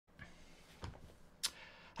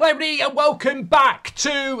Hello everybody and welcome back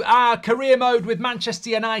to our career mode with Manchester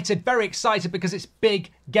United. Very excited because it's big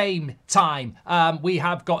game time. We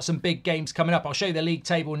have got some big games coming up. I'll show you the league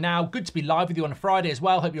table now. Good to be live with you on a Friday as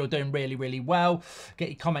well. Hope you're doing really, really well. Get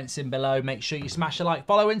your comments in below. Make sure you smash a like,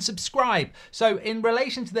 follow and subscribe. So in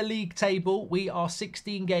relation to the league table, we are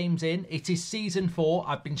 16 games in. It is season 4.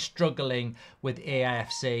 I've been struggling with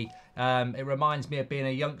EAFC. It reminds me of being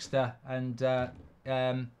a youngster and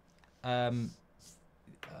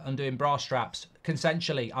undoing bra straps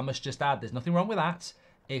consensually. I must just add, there's nothing wrong with that.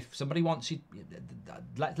 If somebody wants you,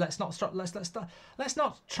 let's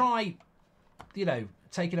not try, you know,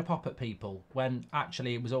 taking a pop at people when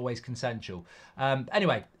actually it was always consensual.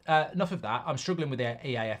 Anyway, enough of that. I'm struggling with the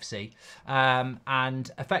EAFC and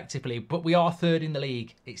effectively, but we are third in the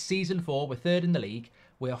league. It's season 4. We're third in the league.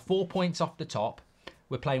 We are 4 points off the top.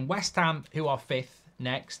 We're playing West Ham, who are 5th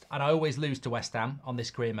next, and I always lose to West Ham on this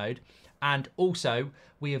career mode. And also,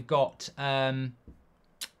 we have got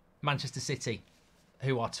Manchester City,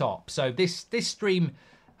 who are top. So this stream,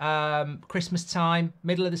 Christmas time,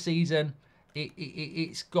 middle of the season,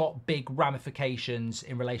 it's got big ramifications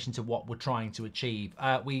in relation to what we're trying to achieve.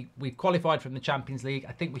 We've qualified from the Champions League.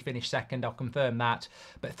 I think we finished second. I'll confirm that.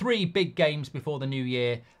 But 3 big games before the new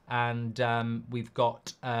year, and we've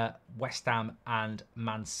got West Ham and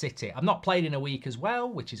Man City. I've not played in a week as well,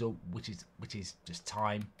 which is just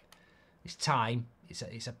time. It's time.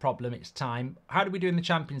 It's a problem. It's time. How did we do in the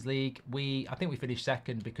Champions League? I think we finished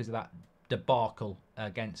second because of that debacle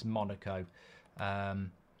against Monaco.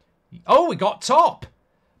 Oh, we got top.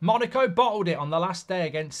 Monaco bottled it on the last day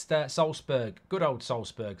against Salzburg. Good old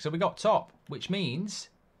Salzburg. So we got top, which means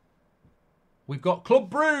we've got Club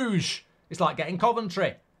Bruges. It's like getting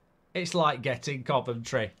Coventry. It's like getting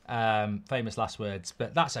Coventry. Famous last words.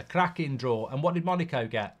 But that's a cracking draw. And what did Monaco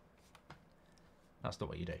get? That's not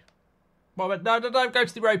what you do. Well, no, don't go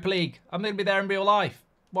to the Europa League. I'm going to be there in real life.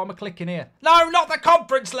 What am I clicking here? No, not the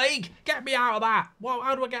Conference League. Get me out of that. Well,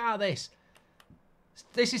 how do I get out of this?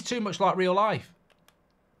 This is too much like real life.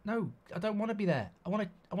 No, I don't want to be there. I want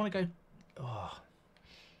to go. Oh.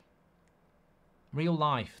 Real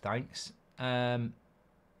life, thanks. Monaco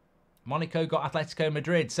got Atletico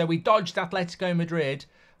Madrid. So we dodged Atletico Madrid.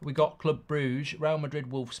 We got Club Bruges, Real Madrid,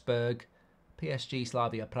 Wolfsburg, PSG,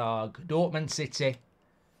 Slavia Prague, Dortmund City,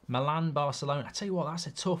 Milan, Barcelona. I tell you what, that's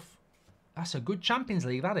a good Champions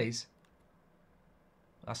League, that is.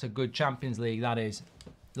 That's a good Champions League, that is.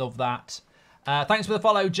 Love that. Thanks for the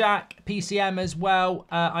follow, Jack. PCM as well.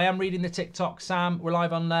 I am reading the TikTok, Sam. We're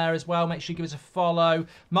live on there as well. Make sure you give us a follow.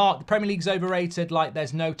 Mark, the Premier League's overrated like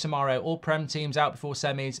there's no tomorrow. All Prem teams out before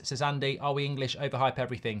semis. Says Andy, are we English? Overhype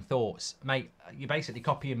everything. Thoughts? Mate, you're basically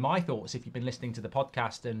copying my thoughts if you've been listening to the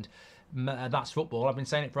podcast, and that's football. I've been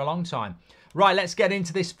saying it for a long time. Right, let's get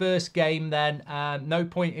into this first game then. No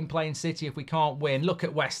point in playing City if we can't win. Look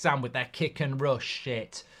at West Ham with their kick and rush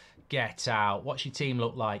shit. Get out. What's your team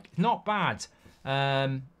look like? Not bad.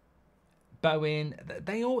 Bowen,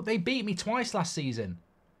 they beat me twice last season.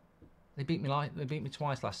 They beat me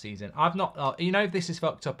twice last season. I've not. You know, if this is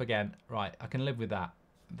fucked up again, right? I can live with that.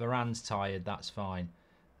 Varane's tired. That's fine.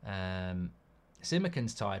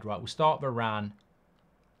 Simicans tired. Right, we'll start Varane.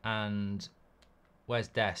 And where's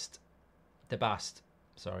Dest? Debast.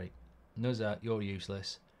 Sorry, Nuzza, you're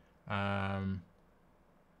useless. We're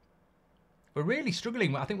really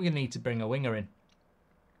struggling. I think we're going to need to bring a winger in.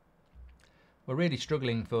 We're really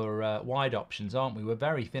struggling for wide options, aren't we? We're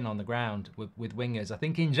very thin on the ground with wingers. I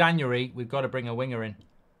think in January, we've got to bring a winger in.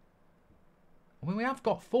 I mean, we have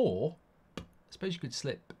got 4. I suppose you could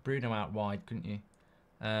slip Bruno out wide, couldn't you?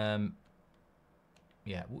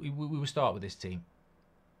 Yeah, we will start with this team.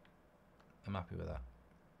 I'm happy with that.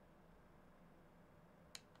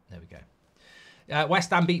 There we go. West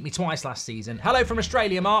Ham beat me twice last season. Hello from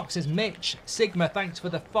Australia, Mark, says Mitch. Sigma, thanks for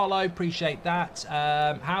the follow. Appreciate that.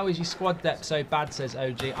 How is your squad depth so bad, says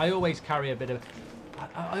OG. I always carry a bit of...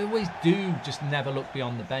 I always do just never look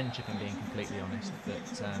beyond the bench, if I'm being completely honest. But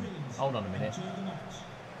hold on a minute.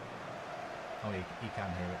 Oh, you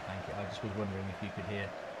can hear it, thank you. I just was wondering if you could hear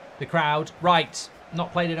the crowd. Right,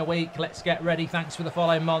 not played in a week. Let's get ready. Thanks for the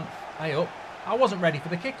follow, Month. Hey up. I wasn't ready for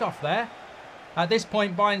the kickoff there. At this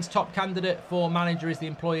point, Bayern's top candidate for manager is the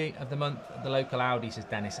employee of the month at the local Audi, says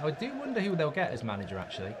Dennis. I do wonder who they'll get as manager,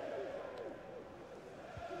 actually.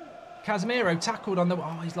 Casemiro tackled on the...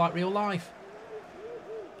 Oh, he's like real life.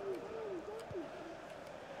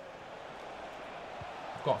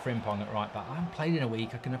 I've got Frimpong at right back. I haven't played in a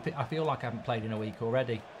week. I feel like I haven't played in a week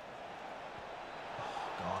already. Oh,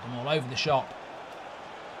 God, I'm all over the shop.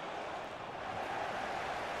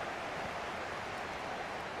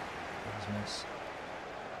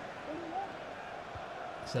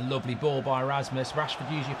 It's a lovely ball by Erasmus. Rashford,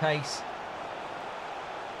 use your pace.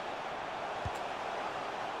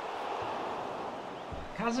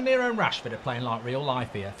 Casemiro and Rashford are playing like real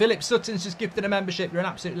life here. Philip Sutton's just gifted a membership. You're an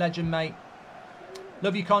absolute legend, mate.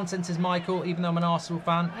 Love your content, says Michael, even though I'm an Arsenal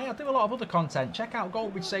fan. Hey, I do a lot of other content. Check out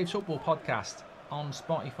Goldbridge Saves Football podcast on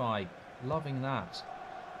Spotify. Loving that.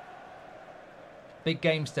 Big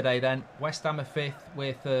games today then. West Ham are 5th,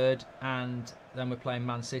 we're 3rd, and then we're playing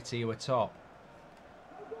Man City, who are top.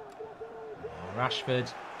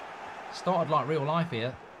 Rashford started like real life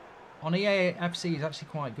here. On EA FC, he's actually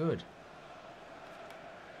quite good.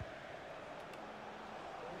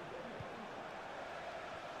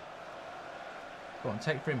 Go on,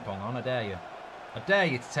 take Frimpong on, I dare you. I dare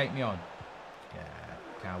you to take me on. Yeah,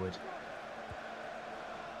 coward.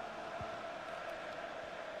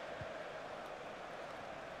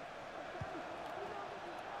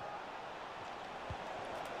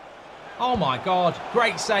 Oh my God,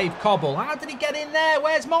 great save, Cobble. How did he get in there?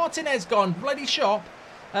 Where's Martinez gone? Bloody shop.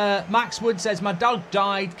 Max Wood says, my dog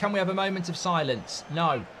died. Can we have a moment of silence?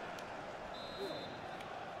 No.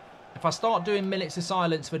 If I start doing minutes of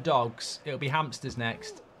silence for dogs, it'll be hamsters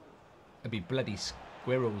next. It'll be bloody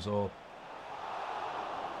squirrels or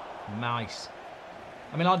mice.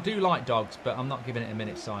 I mean, I do like dogs, but I'm not giving it a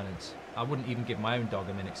minute's silence. I wouldn't even give my own dog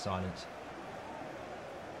a minute's silence.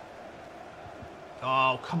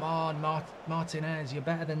 Oh, come on, Martinez, you're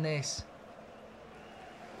better than this.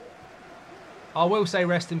 I will say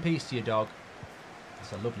rest in peace to your dog.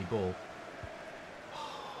 That's a lovely ball.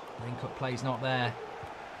 Link-up play's not there.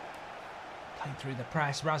 Playing through the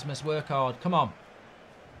press. Rasmus, work hard. Come on.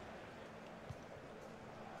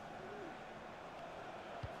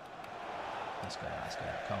 Let's go, let's go.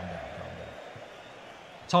 Calm down, calm down.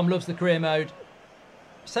 Tom loves the career mode.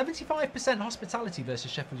 75% hospitality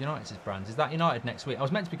versus Sheffield United, says Brands. Is that United next week? I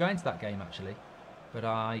was meant to be going to that game, actually. But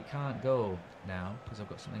I can't go now because I've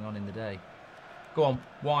got something on in the day. Go on,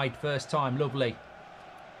 wide, first time. Lovely.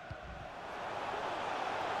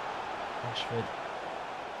 Rashford.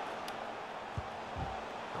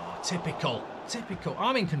 Oh, typical. Typical.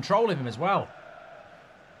 I'm in control of him as well.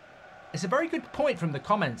 It's a very good point from the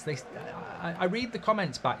comments. I read the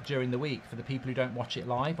comments back during the week for the people who don't watch it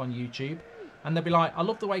live on YouTube. And they'll be like, I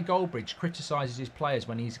love the way Goldbridge criticises his players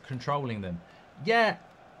when he's controlling them. Yeah,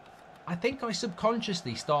 I think I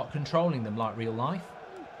subconsciously start controlling them like real life.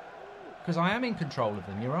 Because I am in control of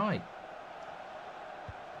them, you're right.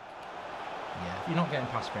 Yeah, you're not getting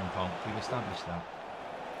past Frimpong. We've established that.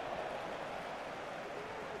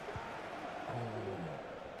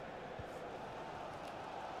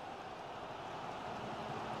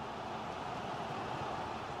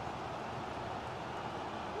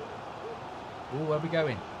 Oh, where are we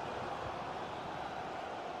going?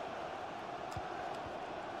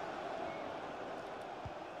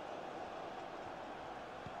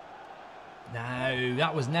 No,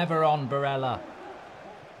 that was never on, Barella.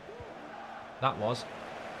 That was.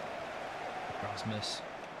 Rasmus.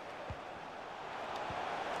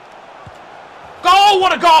 Goal!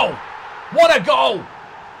 What a goal! What a goal!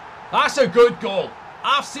 That's a good goal.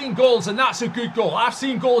 I've seen goals and that's a good goal. I've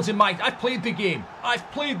seen goals in my... I've played the game. I've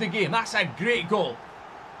played the game. That's a great goal.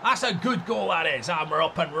 That's a good goal, that is. And we're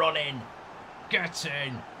up and running. Get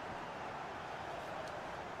in.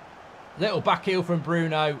 Little back heel from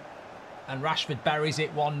Bruno. And Rashford buries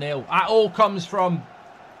it 1-0. That all comes from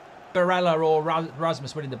Barella or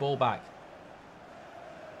Rasmus winning the ball back.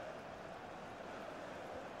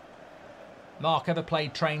 Mark, ever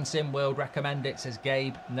played Train Sim World? Recommend it, says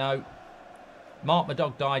Gabe. No. Mark, my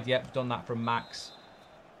dog died yet. I've done that from Max.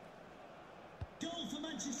 Goal for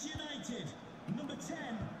Manchester United. Number 10,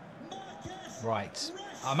 Marcus. Right.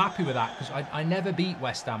 I'm happy with that because I never beat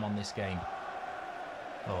West Ham on this game.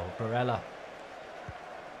 Oh, Barella.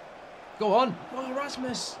 Go on. Oh,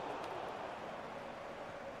 Rasmus.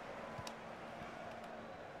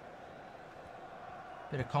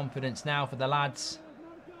 Bit of confidence now for the lads.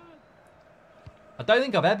 I don't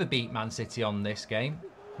think I've ever beat Man City on this game.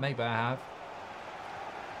 Maybe I have.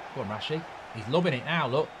 Go on, Rashi. He's loving it now,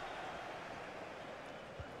 look.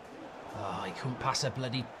 Oh, he couldn't pass a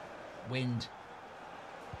bloody wind.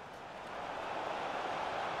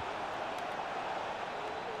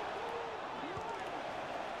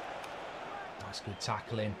 That's good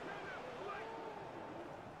tackling.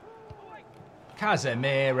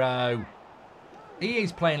 Casemiro. He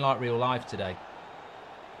is playing like real life today.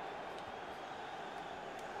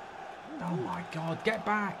 Oh my God, get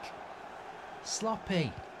back.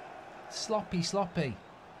 Sloppy. Sloppy, sloppy.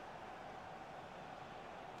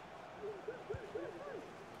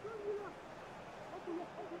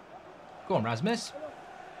 Go on, Rasmus.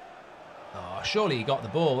 Oh, surely he got the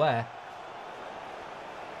ball there.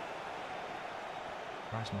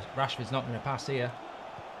 Rashford's not going to pass here.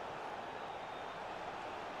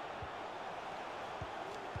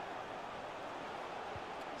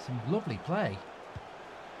 Some lovely play.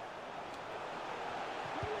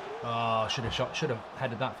 Oh, should have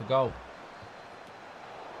headed that for goal.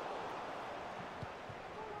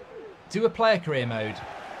 Do a player career mode.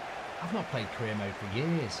 I've not played career mode for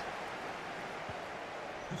years.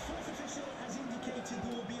 The fourth official has indicated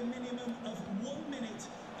there will be a minimum of 1 minute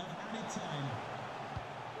of added time.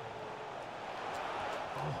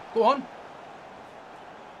 Oh, go on.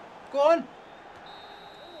 Go on.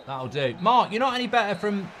 That'll do. Mark, you're not any better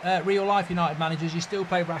from real life United managers. You still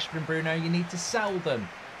play Rashford and Bruno. You need to sell them,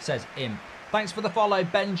 says Imp. Thanks for the follow,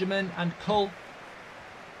 Benjamin and Cull.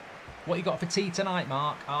 What you got for tea tonight,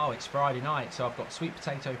 Mark? Oh, it's Friday night, so I've got sweet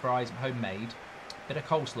potato fries homemade, bit of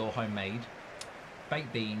coleslaw homemade,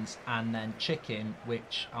 baked beans, and then chicken,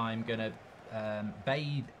 which I'm going to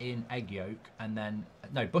bathe in egg yolk, and then,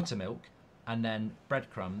 no, buttermilk, and then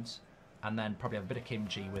breadcrumbs, and then probably have a bit of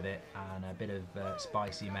kimchi with it, and a bit of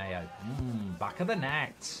spicy mayo. Back of the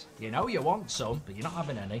net. You know you want some, but you're not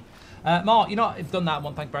having any. Mark, you've done that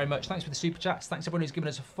one. Thank you very much. Thanks for the super chats. Thanks everyone who's given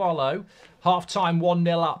us a follow. Half-time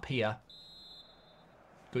 1-0 up here.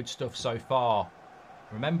 Good stuff so far.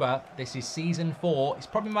 Remember, this is season 4. It's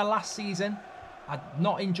probably my last season. I've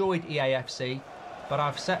not enjoyed EAFC, but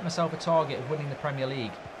I've set myself a target of winning the Premier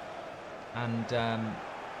League. And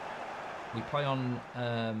we play on...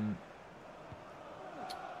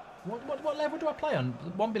 What level do I play on?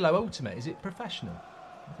 One below Ultimate. Is it professional?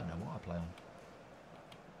 I don't know what I play on.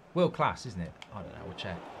 World class, isn't it? I don't know. We'll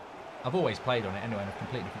check. I've always played on it anyway, and I've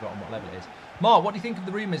completely forgotten what level it is. Mark, what do you think of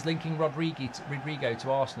the rumours linking Rodrigo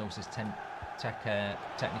to Arsenal? Says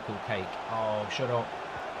Technical Cake. Oh, shut up.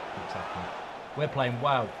 Exactly. We're playing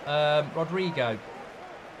well. Rodrigo,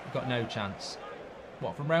 you've got no chance.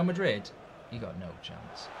 What, from Real Madrid? You got no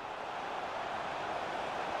chance.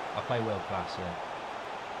 I play world class, yeah.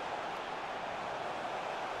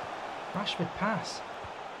 Rashford pass.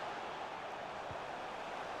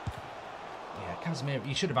 Yeah, Casemiro,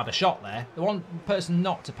 you should have had a shot there. The one person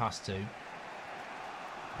not to pass to. The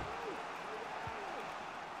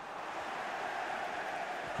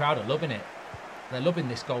crowd are loving it. They're loving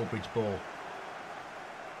this Goldbridge ball.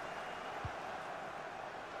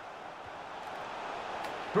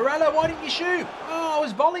 Barella, why didn't you shoot? Oh, I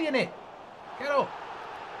was volleying it. Get up.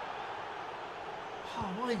 Oh,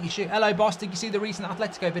 why didn't you shoot? Hello, boss. Did you see the recent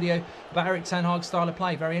Atletico video about Eric Ten Hag's style of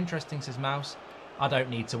play? Very interesting, says Mouse. I don't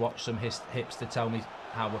need to watch some hips to tell me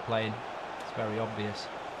how we're playing. It's very obvious.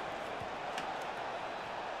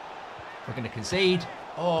 We're going to concede.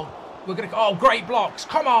 Oh, oh, great blocks.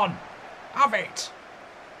 Come on. Have it.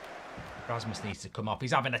 Rasmus needs to come off.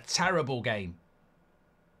 He's having a terrible game.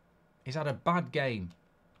 He's had a bad game.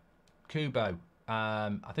 Kubo.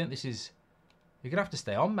 I think this is... You're going to have to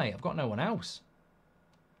stay on, mate. I've got no one else.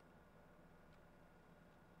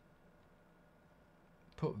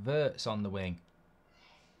 Put Verts on the wing.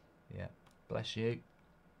 Yeah, bless you.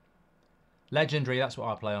 Legendary, that's what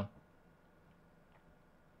I play on.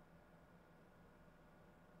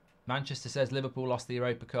 Manchester says Liverpool lost the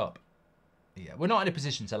Europa Cup. Yeah, we're not in a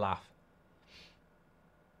position to laugh.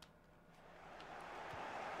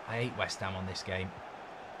 I hate West Ham on this game.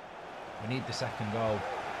 We need the second goal.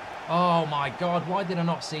 Oh my God, why did I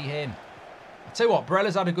not see him? I tell you what,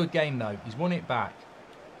 Barella's had a good game though. He's won it back.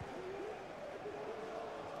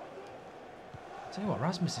 I tell you what,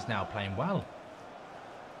 Rasmus is now playing well.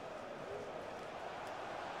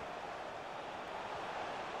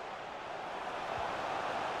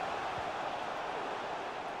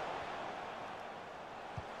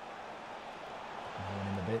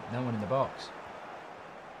 No one in the box.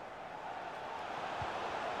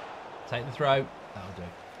 Take the throw.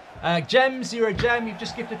 That'll do. Gems, you're a gem. You've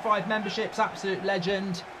just gifted 5 memberships. Absolute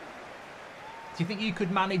legend. Do you think you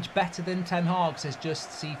could manage better than Ten Hag? Says just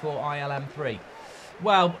C4ILM3.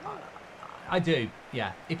 Well, I do.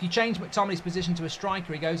 Yeah. If you change McTominay's position to a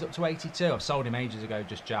striker, he goes up to 82. I've sold him ages ago.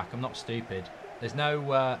 Just Jack. I'm not stupid. There's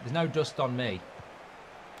no dust on me.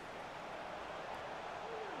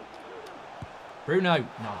 Bruno,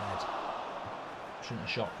 knobhead. Shouldn't have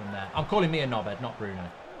shot from there. I'm calling me a knobhead, not Bruno.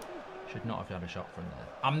 Should not have had a shot from there.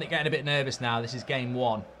 I'm getting a bit nervous now. This is game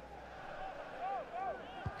 1.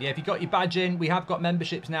 Yeah, if you got your badge in, we have got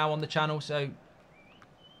memberships now on the channel, so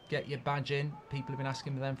get your badge in. People have been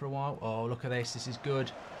asking for them for a while. Oh, look at this. This is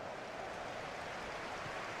good.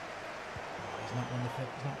 Oh, he's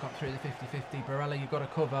not got through the 50-50. Barella, you've got to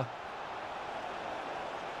cover.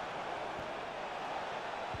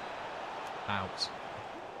 Out.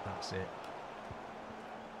 That's it.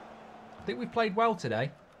 I think we've played well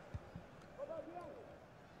today.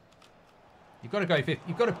 You've got to go 50.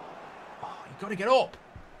 You've got to get up.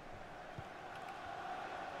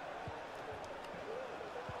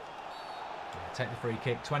 Take the free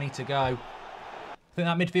kick. 20 to go. I think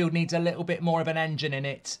that midfield needs a little bit more of an engine in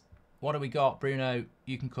it. What do we got? Bruno,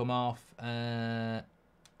 you can come off. And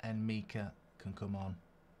Mika can come on.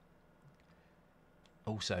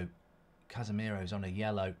 Also, Casemiro's on a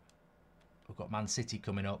yellow. We've got Man City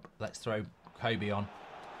coming up. Let's throw Kobe on.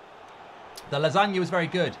 The lasagna was very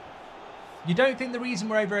good. You don't think the reason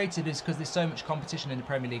we're overrated is because there's so much competition in the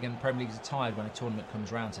Premier League and the Premier League is tired when a tournament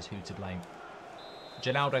comes round, says who to blame.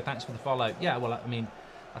 Ronaldo, thanks for the follow. Yeah, well, I mean,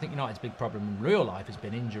 I think United's big problem in real life has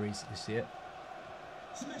been injuries this year.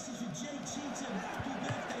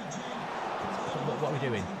 What are we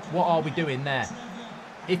doing? What are we doing there?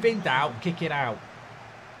 If in doubt, kick it out.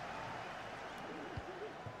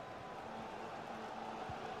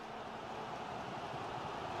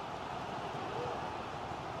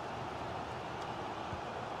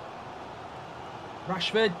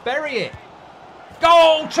 Rashford, bury it.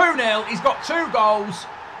 Goal! 2-0. He's got 2 goals.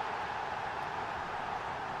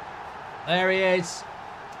 There he is.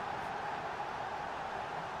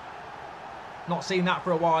 Not seen that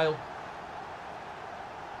for a while.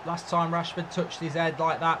 Last time Rashford touched his head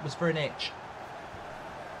like that was for an itch.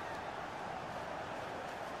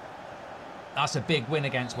 That's a big win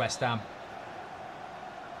against West Ham.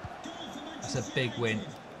 That's a big win.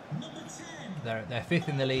 They're 5th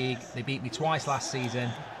in the league. They beat me twice last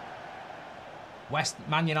season.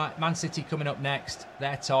 Man City coming up next.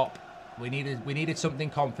 They're top. We needed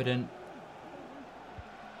something confident.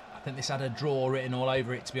 I think this had a draw written all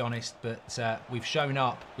over it, to be honest. But we've shown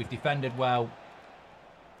up. We've defended well.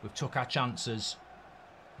 We've took our chances.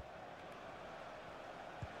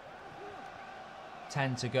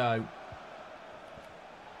 10 to go.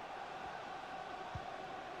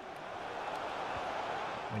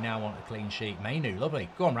 We now want a clean sheet. Mainu, lovely.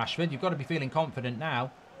 Go on, Rashford. You've got to be feeling confident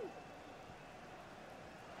now.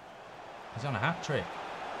 He's on a hat-trick.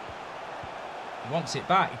 He wants it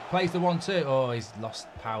back. He plays the 1-2. Oh, he's lost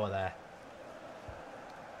power there.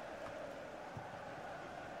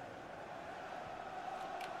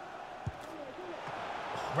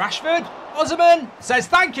 Rashford. Osman says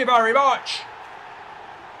thank you very much.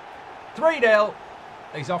 3-0.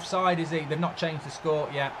 He's offside, is he? They've not changed the score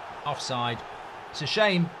yet. Offside. It's a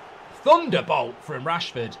shame. Thunderbolt from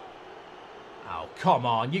Rashford. Oh, come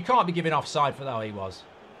on. You can't be giving offside for that. Oh, he was.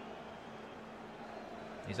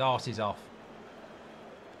 His arse is off.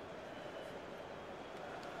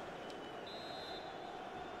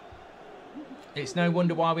 It's no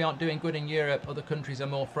wonder why we aren't doing good in Europe. Other countries are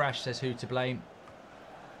more fresh, says who to blame.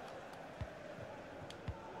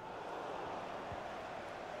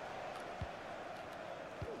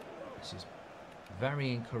 This is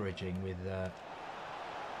very encouraging with...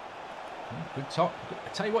 good top. I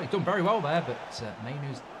tell you what, he's done very well there, but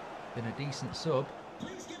Mainu's been a decent sub.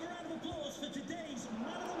 Please give a round of applause for today's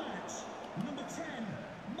man of the match, number 10,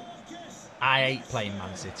 Marcus. I hate playing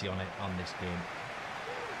Man City on this game.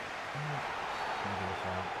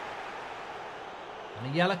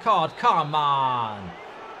 And a yellow card. Come on.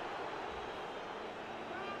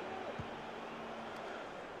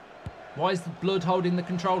 Why is the blood holding the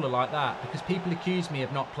controller like that? Because people accuse me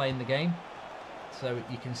of not playing the game. So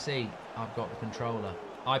you can see I've got the controller.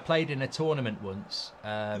 I played in a tournament once.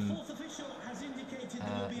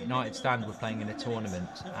 United Stand were playing in a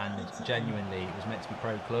tournament, and genuinely it was meant to be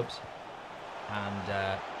pro clubs.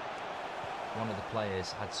 And one of the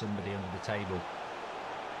players had somebody under the table,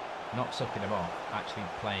 not sucking them off, actually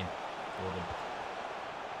playing for them.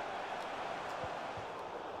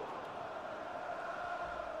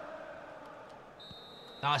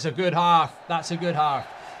 That's a good half. That's a good half.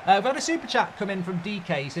 We've had a super chat come in from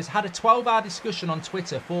DK. He says, had a 12-hour discussion on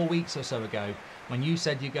Twitter 4 weeks or so ago when you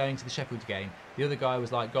said you're going to the Sheffield game. The other guy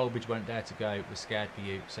was like, Goldbridge won't dare to go. Was scared for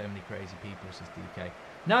you. So many crazy people, says DK.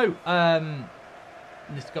 No,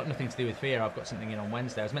 it's got nothing to do with fear. I've got something in on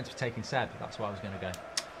Wednesday. I was meant to be taking Seb. That's why I was going to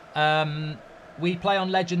go. We play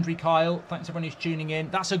on Legendary, Kyle. Thanks everyone who's tuning in.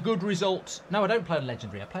 That's a good result. No, I don't play on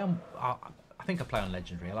Legendary. I play on... I think I play on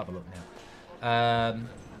Legendary. I'll have a look now.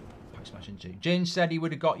 Smashing G. Ginge said he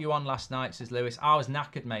would have got you on last night, says Lewis. I was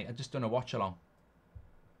knackered, mate. I'd just done a watch along.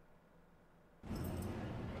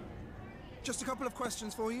 Just a couple of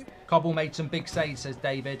questions for you. Cobble made some big saves, says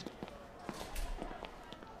David.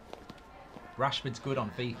 Rashford's good on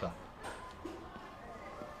FIFA.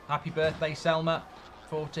 Happy birthday, Selma.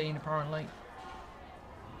 14, apparently.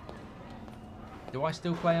 Do I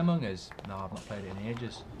still play Among Us? No, I've not played it in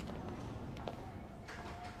ages.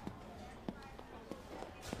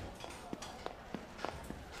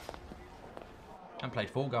 Haven't played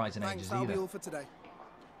Fall Guys in Thanks, ages that'll either. be all for today.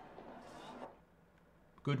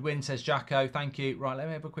 Good win, says Jacko. Thank you. Right, let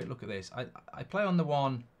me have a quick look at this. I play on the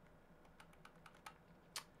one.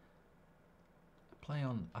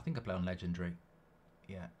 I think I play on Legendary.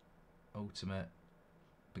 Yeah. Ultimate.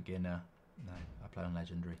 Beginner. No, I play on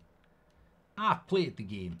Legendary. I've played the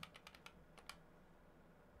game.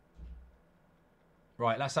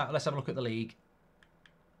 Right, let's have a look at the league.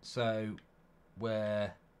 So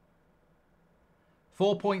we're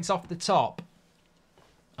 4 points off the top.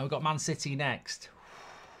 And we've got Man City next.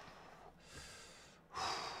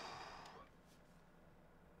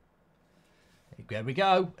 Here we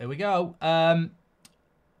go. Here we go.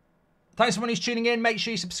 Thanks everyone who's tuning in. Make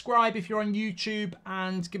sure you subscribe if you're on YouTube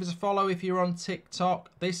and give us a follow if you're on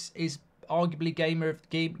TikTok. This is arguably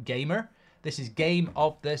gamer. This is game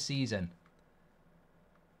of the season.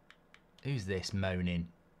 Who's this moaning?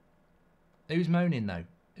 Who's moaning though?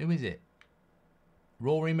 Who is it?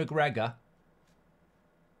 Rory McGregor.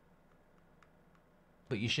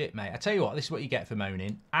 But you shit, mate. I tell you what, this is what you get for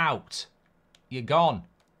moaning. Out. You're gone.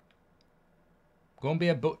 Go and be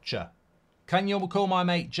a butcher. Can you call my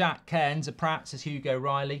mate Jack Cairns a prat, says Hugo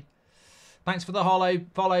Riley. Thanks for the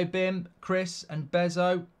follow, Bim, Chris, and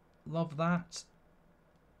Bezo. Love that.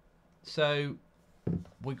 So,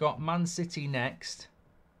 we got Man City next.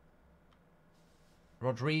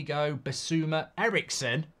 Rodrigo, Basuma,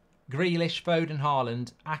 Ericsson, Grealish, Foden,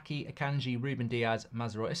 Haaland, Aki, Akanji, Ruben Diaz,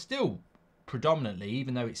 Mazraoui. It's still predominantly,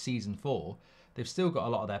 even though it's season 4, they've still got a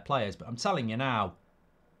lot of their players. But I'm telling you now,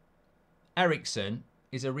 Ericsson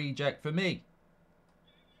is a reject for me.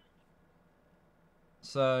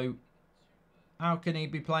 So, how can he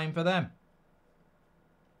be playing for them?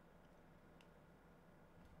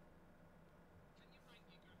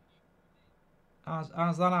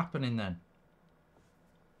 How's that happening then?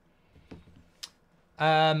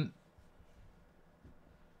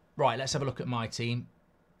 Right, let's have a look at my team.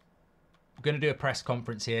 We're going to do a press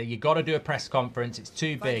conference here. You've got to do a press conference. It's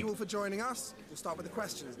too big. Thank you all for joining us. We'll start with the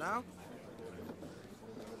questions now.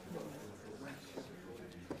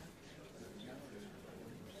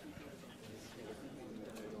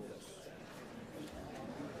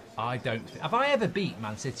 I don't... Have I ever beat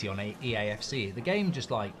Man City on EAFC? The game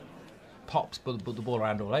just, like, pops the ball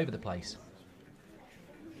around all over the place.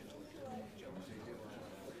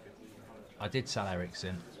 I did sell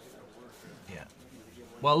Ericsson. Yeah.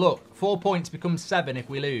 Well, look, 4 points becomes 7 if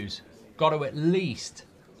we lose. Got to at least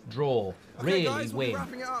draw. Okay, really guys, we'll win. be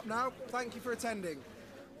wrapping it up now. Thank you for attending.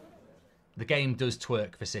 The game does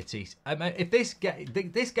twerk for City. If this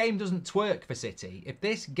game doesn't twerk for City, if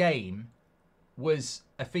this game was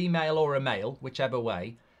a female or a male, whichever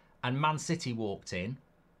way, and Man City walked in,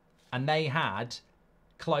 and they had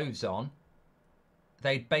clothes on,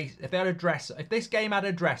 if they had a dress, if this game had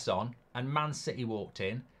a dress on, and Man City walked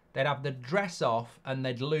in, they'd have the dress off and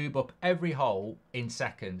they'd lube up every hole in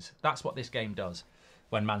seconds. That's what this game does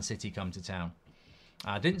when Man City come to town.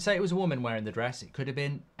 I didn't say it was a woman wearing the dress. It could have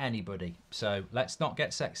been anybody. So let's not get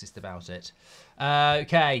sexist about it.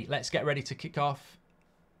 Okay, let's get ready to kick off.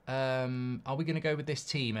 Are we going to go with this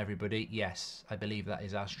team, everybody? Yes, I believe that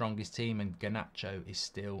is our strongest team, and Garnacho is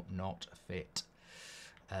still not fit.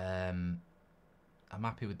 I'm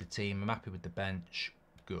happy with the team. I'm happy with the bench.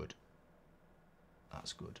 Good.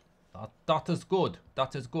 That's good. That is good.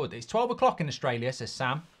 That is good. It's 12 o'clock in Australia, says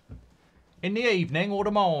Sam. In the evening or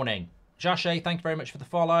the morning. Jashay, thank you very much for the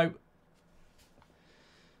follow.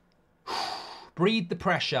 Breathe the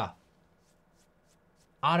pressure.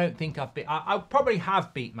 I don't think I've beat... I probably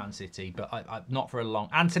have beat Man City, but I not for a long...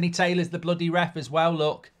 Anthony Taylor's the bloody ref as well,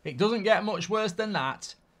 look. It doesn't get much worse than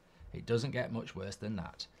that. It doesn't get much worse than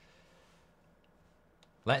that.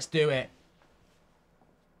 Let's do it.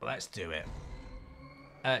 Let's do it.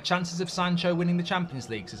 Chances of Sancho winning the Champions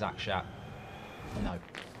League, says Akshat. No.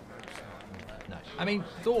 No. I mean,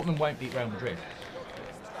 Dortmund won't beat Real Madrid.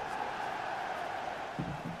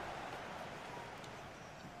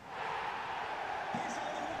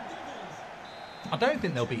 I don't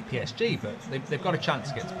think they'll beat PSG, but they've got a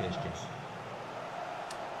chance against PSG.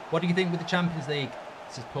 What do you think with the Champions League,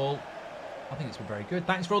 says Paul? I think it's been very good.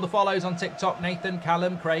 Thanks for all the follows on TikTok. Nathan,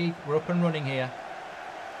 Callum, Craig, we're up and running here.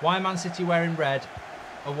 Why are Man City wearing red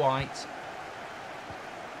or white?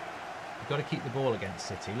 You've got to keep the ball against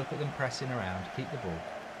City. Look at them pressing around. Keep the ball.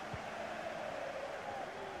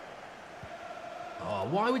 Oh,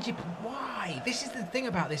 why would you... Why? This is the thing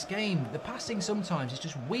about this game. The passing sometimes is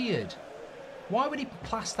just weird. Why would he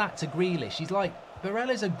pass that to Grealish? He's like,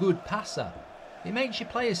 Barella's a good passer. It makes your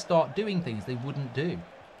players start doing things they wouldn't do.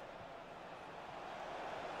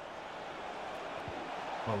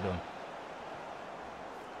 Well done.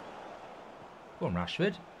 Go on,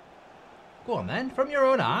 Rashford. Go on then, from your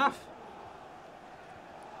own half.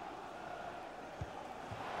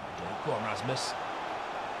 Go on, Rasmus.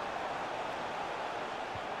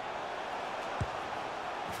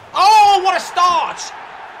 Oh, what a start!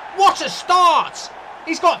 What a start!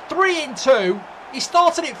 He's got 3 in 2. He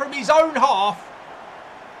started it from his own half.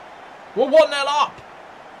 We're 1-0 up.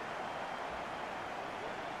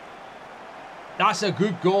 That's a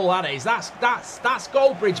good goal, that is. That's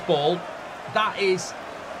Goldbridge ball. That is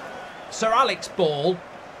Sir Alex ball.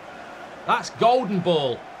 That's Golden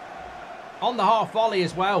ball. On the half volley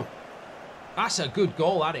as well. That's a good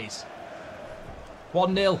goal, that is.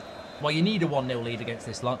 1-0. Well, you need a 1-0 lead against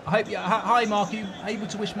this lot. I hope you... Hi, Mark. Are you able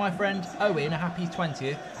to wish my friend Owen a happy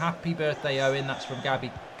 20th? Happy birthday, Owen. That's from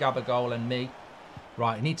Gabagol and me.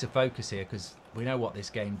 Right, I need to focus here because we know what this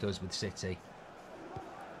game does with City.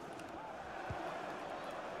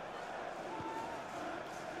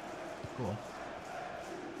 Go on.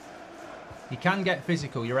 You can get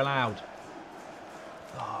physical. You're allowed.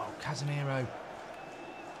 Oh, Casemiro.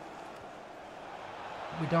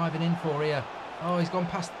 What are we diving in for here? Oh, he's gone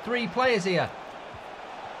past 3 players here.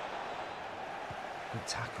 Good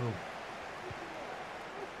tackle.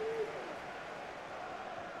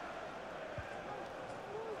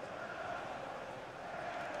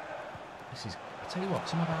 This is, I tell you what,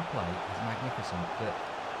 some of our play is magnificent, but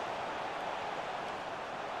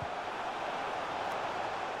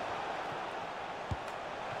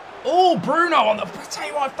oh, Bruno on the... I tell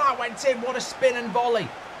you what, if that went in, what a spin and volley.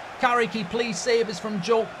 Carricky, please save us from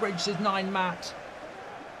Goldbridge, says 9 Matt.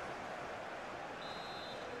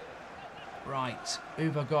 Right,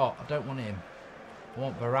 who've I got? I don't want him. I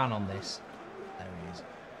want Varane on this. There he is.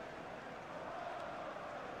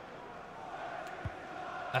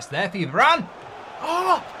 That's there for you, Varane.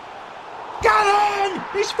 Oh! Get in!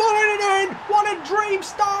 He's falling it in! What a dream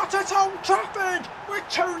start at Old Trafford! We're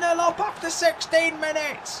 2-0 up after 16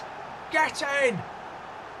 minutes! Get in!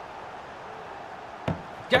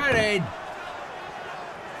 Get in!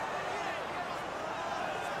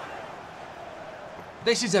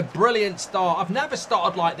 This is a brilliant start. I've never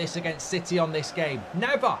started like this against City on this game.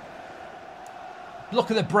 Never! Look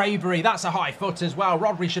at the bravery. That's a high foot as well.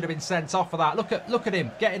 Rodri should have been sent off for that. Look at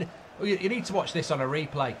him getting... You need to watch this on a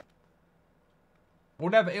replay.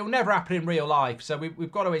 It'll never happen in real life, so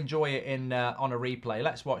we've got to enjoy it in on a replay.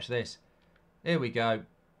 Let's watch this. Here we go.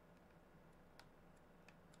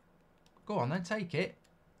 Go on then, take it.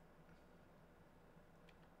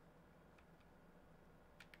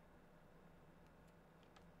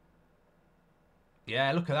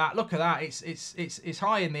 Yeah, look at that. Look at that. It's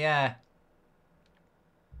high in the air.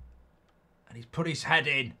 And he's put his head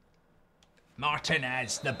in.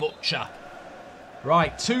 Martinez, the butcher.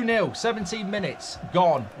 Right, 2-0, 17 minutes,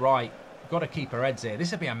 gone. Right, got to keep our heads here.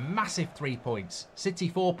 This would be a massive 3 points. City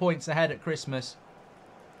 4 points ahead at Christmas.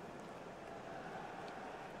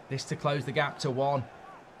 This to close the gap to 1.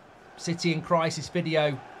 City in crisis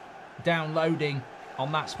video downloading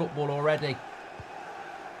on That's Football already.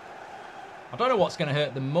 I don't know what's going to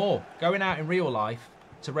hurt them more. Going out in real life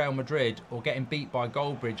to Real Madrid or getting beat by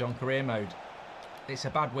Goldbridge on career mode. It's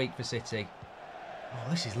a bad week for City. Oh,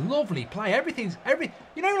 this is lovely play.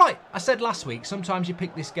 You know, like I said last week, sometimes you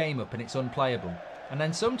pick this game up and it's unplayable. And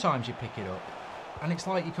then sometimes you pick it up and it's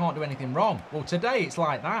like you can't do anything wrong. Well, today it's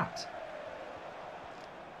like that.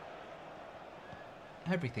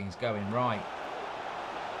 Everything's going right.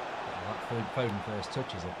 Oh, that Foden first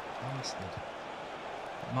touches it. Bastard.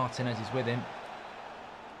 Martinez is with him.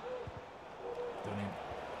 Brilliant.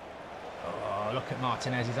 Oh, look at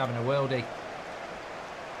Martinez. He's having a worldie.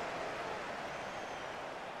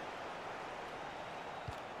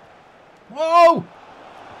 Whoa!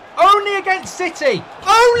 Only against City!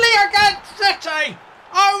 Only against City!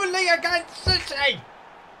 Only against City!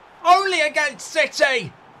 Only against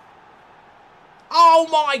City! Oh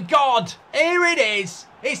my God! Here it is!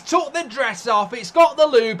 It's took the dress off, it's got the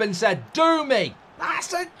lube and said, do me!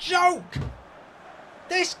 That's a joke!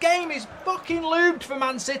 This game is fucking lubed for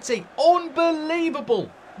Man City. Unbelievable!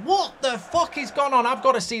 What the fuck is gone on? I've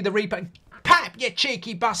got to see the replay. Pep, you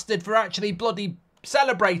cheeky bastard, for actually bloody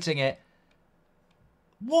celebrating it.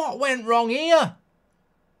 What went wrong here?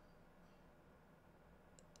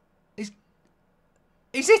 Is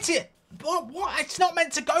it? What? It's not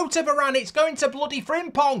meant to go to Varane. It's going to bloody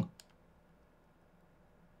Frimpong.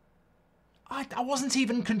 I wasn't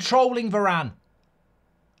even controlling Varane.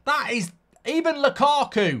 That is... Even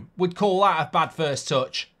Lukaku would call that a bad first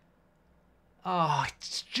touch. Oh,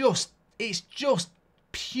 it's just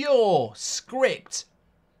pure script.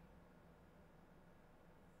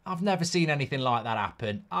 I've never seen anything like that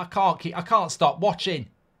happen. I can't stop watching.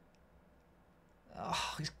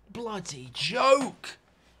 Oh, it's bloody joke.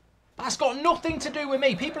 That's got nothing to do with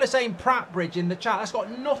me. People are saying Prattbridge in the chat. That's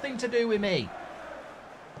got nothing to do with me.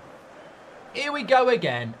 Here we go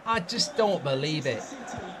again. I just don't believe it.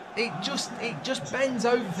 It just bends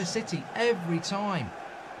over for City every time.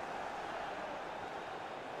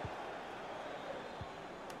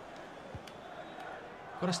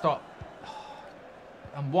 Got to stop.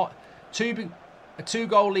 And what? A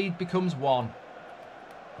 2-goal lead becomes 1.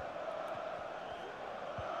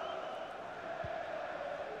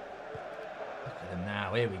 Look at them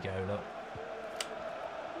now. Here we go. Look.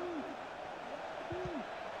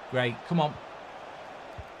 Great. Come on.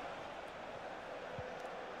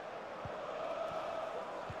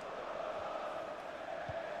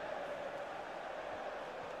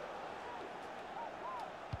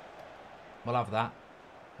 We'll have that.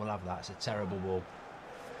 We'll have that. It's a terrible ball.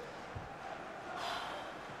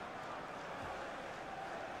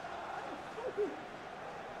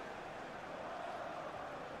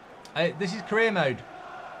 This is career mode.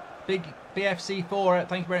 Big BFC4.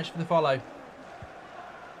 Thank you very much for the follow.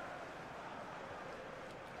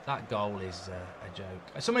 That goal is a joke.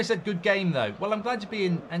 Somebody said good game though. Well, I'm glad you're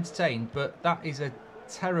being entertained, but that is a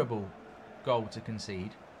terrible goal to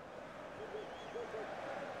concede.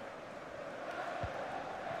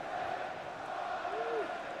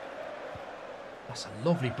 That's a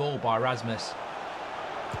lovely ball by Rasmus.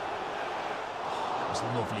 Oh, that was a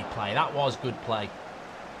lovely play. That was good play.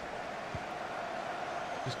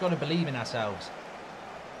 Just got to believe in ourselves.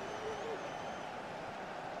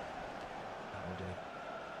 That will do.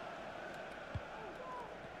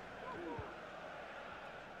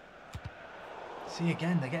 See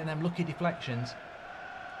again, they're getting them lucky deflections.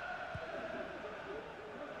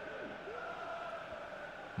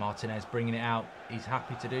 Martinez bringing it out. He's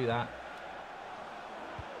happy to do that.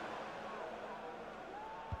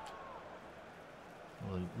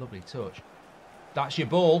 Oh, lovely touch. That's your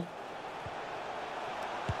ball.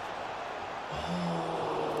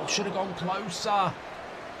 Oh, should have gone closer.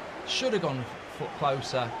 Should have gone a foot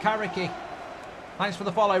closer. Kariki, thanks for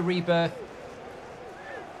the follow, Rebirth.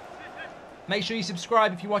 Make sure you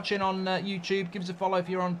subscribe if you're watching on YouTube. Give us a follow if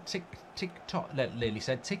you're on TikTok. Lily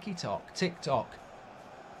said TikTok. TikTok.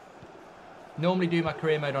 Normally do my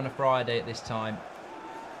career mode on a Friday at this time.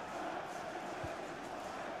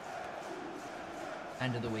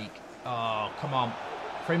 End of the week. Oh, come on.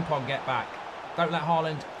 Frimpong, get back. Don't let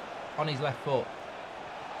Haaland on his left foot.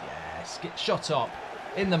 Yes, get shot up.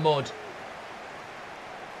 In the mud.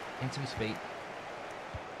 Into his feet.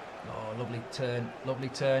 Oh, lovely turn. Lovely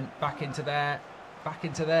turn. Back into there. Back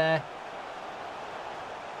into there.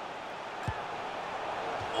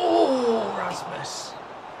 Oh, Rasmus.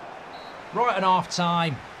 Right at half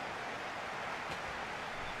time.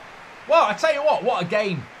 Well, I tell you what a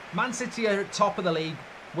game. Man City are at top of the league.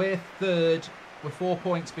 We're third. We're 4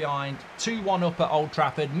 points behind. 2-1 up at Old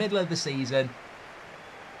Trafford. Middle of the season.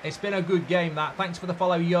 It's been a good game, that. Thanks for the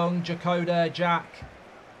follow, Young, Jacoda, Jack.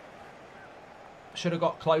 Should have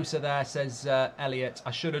got closer there, says Elliot.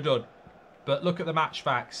 I should have done. But look at the match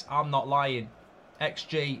facts. I'm not lying.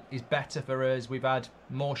 XG is better for us. We've had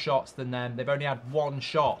more shots than them. They've only had 1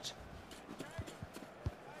 shot.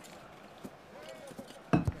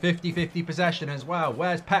 50-50 possession as well.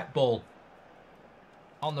 Where's Pep Ball?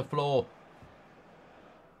 On the floor.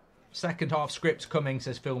 Second half script coming,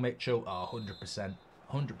 says Phil Mitchell. Oh, 100%.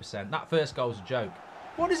 100%. That first goal's a joke.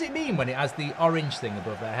 What does it mean when it has the orange thing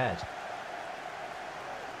above their head?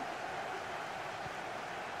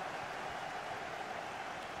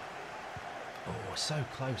 Oh, so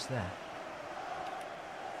close there.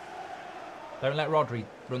 Don't let Rodri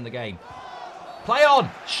run the game. Play on!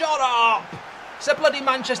 Shut up! It's a bloody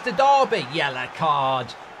Manchester derby. Yellow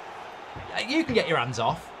card. You can get your hands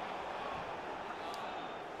off.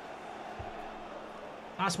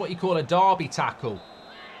 That's what you call a derby tackle.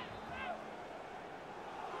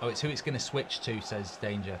 Oh, it's who it's going to switch to, says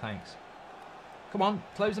Danger. Thanks. Come on,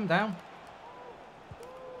 close them down.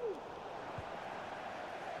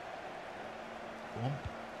 Go on.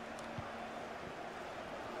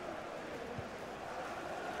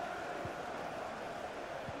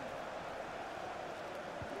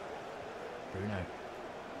 Bruno.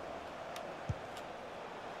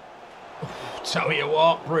 Oh, tell you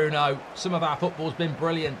what, Bruno. Some of our football's been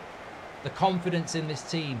brilliant. The confidence in this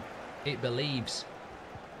team, it believes.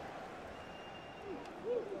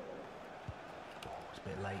 It's a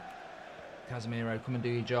bit late. Casemiro, come and do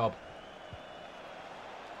your job.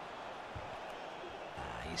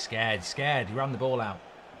 You're scared, scared. You ran the ball out.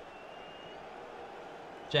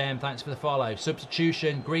 JM, thanks for the follow.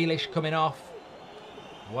 Substitution, Grealish coming off.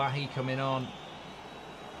 Wahi coming on.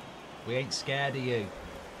 We ain't scared of you.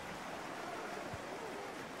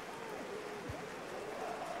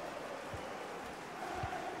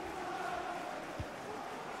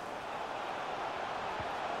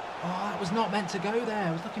 Oh, that was not meant to go there.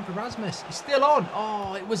 I was looking for Rasmus. It's still on.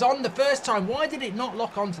 Oh, it was on the first time. Why did it not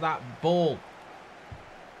lock onto that ball?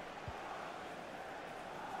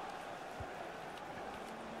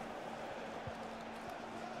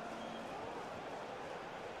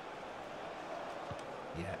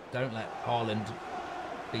 Yeah, don't let Haaland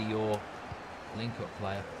be your link-up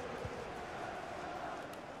player.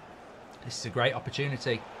 This is a great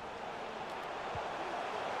opportunity.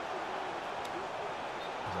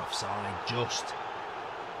 He's offside, just.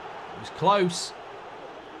 It was close.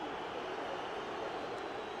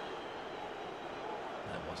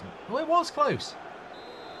 No, it wasn't. Oh, it was close.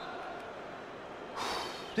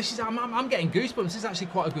 This is. I'm getting goosebumps. This is actually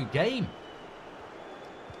quite a good game.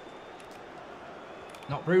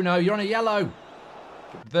 Not Bruno. You're on a yellow.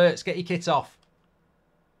 Verts, get your kit off.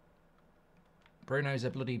 Bruno's a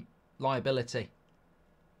bloody liability.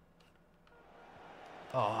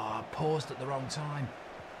 Oh, paused at the wrong time.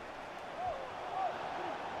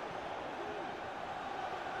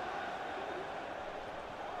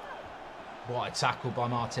 What a tackle by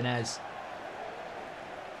Martinez.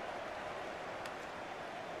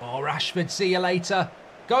 Oh, Rashford, see you later.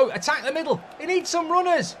 Go, attack the middle. He needs some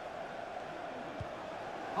runners.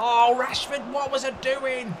 Oh, Rashford, what was it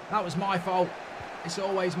doing? That was my fault. It's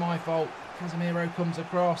always my fault. Casemiro comes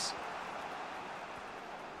across.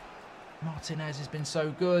 Martinez has been so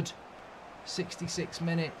good. 66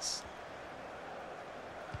 minutes.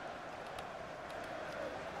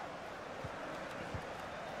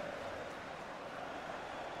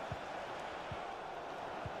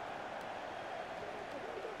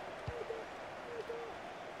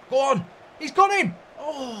 Go on. He's got him.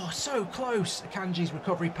 Oh, so close. Akanji's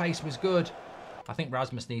recovery pace was good. I think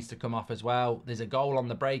Rasmus needs to come off as well. There's a goal on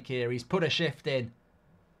the break here. He's put a shift in.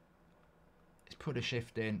 He's put a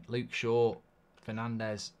shift in. Luke Shaw.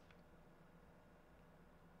 Fernandez.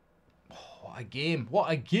 Oh, what a game.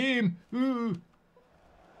 What a game. Ooh.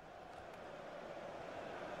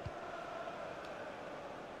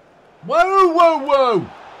 Whoa, whoa, whoa.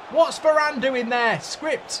 What's Varane doing there?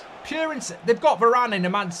 Script. Pure instinct. They've got Varane in a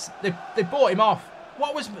man. They bought him off.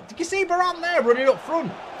 What was? Did you see Varane there running up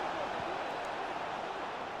front?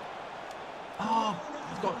 Oh,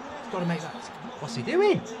 he's got to make that. What's he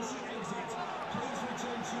doing?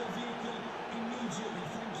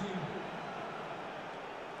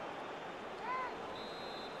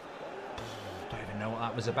 Don't even know what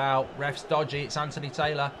that was about. Ref's dodgy. It's Anthony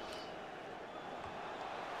Taylor.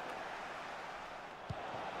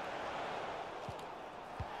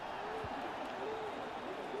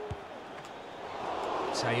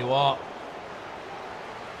 Tell you what.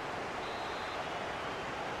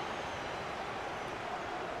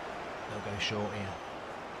 They'll go short here.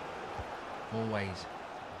 Always.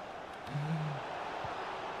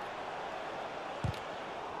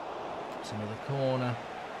 Some of the corner.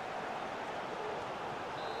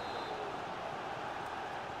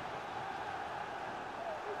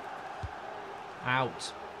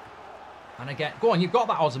 Out. And again. Go on, you've got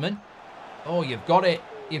that, Osman. Oh, you've got it.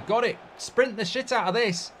 You've got it. Sprint the shit out of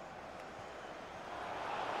this.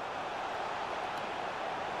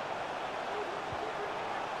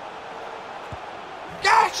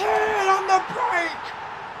 Get in on the break!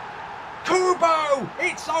 Kubo!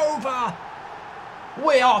 It's over!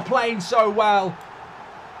 We are playing so well.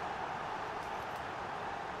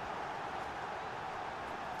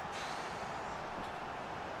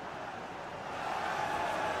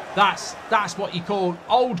 That's what you call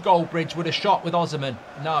old Goldbridge would have shot with Osman.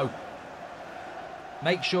 No.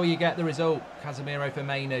 Make sure you get the result. Casemiro for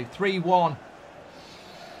Mainu. 3-1.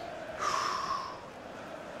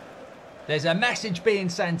 There's a message being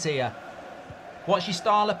sent here. What's your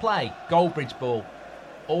style of play? Goldbridge ball.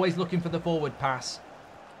 Always looking for the forward pass.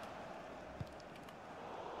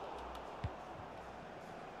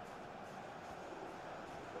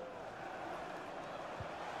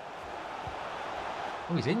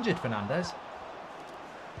 Oh, he's injured, Fernandez.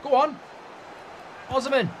 Go on.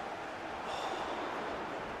 Osman.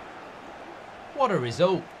 What a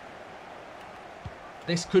result.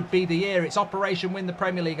 This could be the year. It's Operation Win the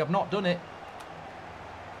Premier League. I've not done it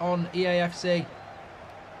on EAFC.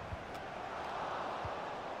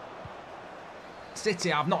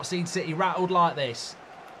 City, I've not seen City rattled like this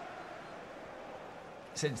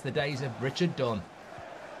since the days of Richard Dunn.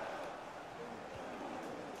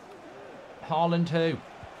 Haaland who?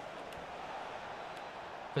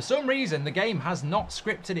 For some reason, the game has not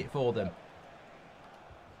scripted it for them.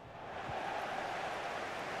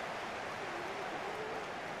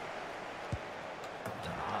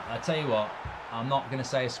 tell you what, I'm not going to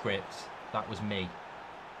say a script. That was me.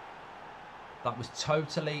 That was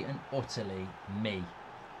totally and utterly me.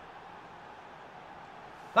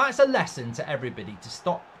 That's a lesson to everybody to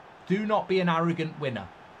stop. Do not be an arrogant winner.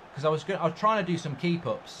 Because I was trying to do some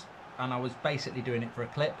keep-ups and I was basically doing it for a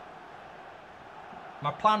clip.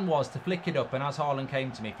 My plan was to flick it up and as Haaland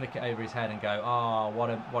came to me, flick it over his head and go, oh, what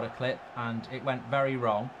a clip. And it went very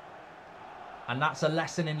wrong. And that's a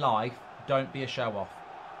lesson in life. Don't be a show-off.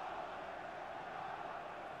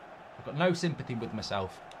 I've got no sympathy with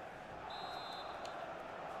myself.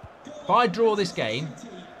 If I draw this game,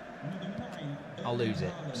 I'll lose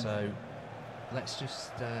it. So let's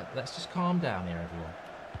just calm down here, everyone.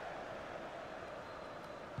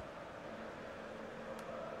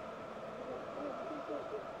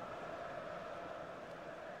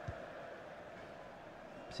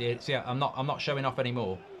 See, I'm not showing off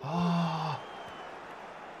anymore. Oh.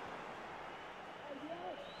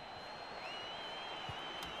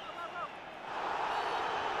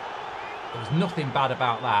 There was nothing bad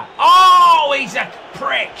about that. Oh, he's a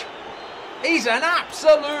prick. He's an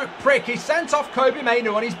absolute prick. He sent off Kobe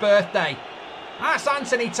Mainoo on his birthday. That's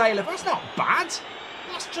Anthony Taylor. That's not bad.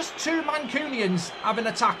 That's just two Mancunians having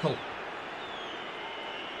a tackle.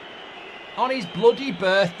 On his bloody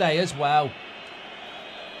birthday as well.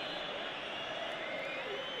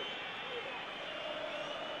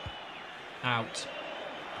 Out.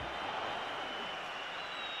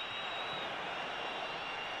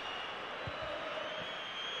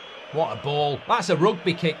 What a ball. That's a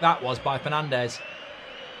rugby kick that was by Fernandez.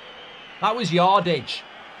 That was yardage.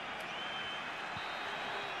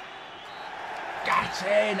 Get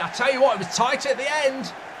in. I tell you what, it was tight at the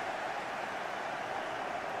end.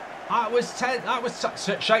 That was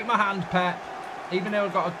shake my hand, Pep. Even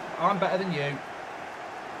though I'm better than you.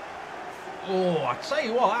 Oh, I tell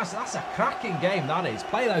you what, that's a cracking game, that is.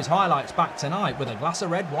 Play those highlights back tonight with a glass of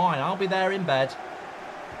red wine. I'll be there in bed.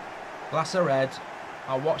 Glass of red.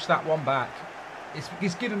 I'll watch that one back.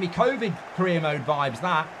 It's giving me COVID career mode vibes,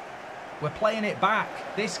 that. We're playing it back.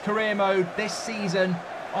 This career mode, this season,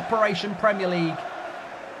 Operation Premier League.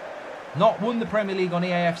 Not won the Premier League on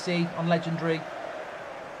EAFC, on Legendary.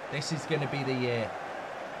 This is going to be the year.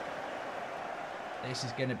 This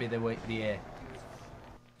is going to be the year.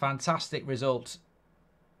 Fantastic result.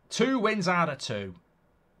 2 wins out of 2.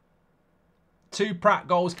 2 Pratt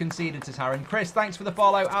goals conceded to Taron. Chris, thanks for the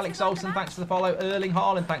follow. Alex Olsen, thanks for the follow. Erling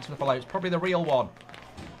Haaland, thanks for the follow. It's probably the real one.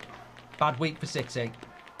 Bad week for City.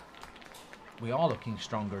 We are looking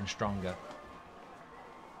stronger and stronger.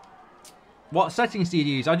 What settings do you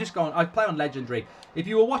use? I play on Legendary. If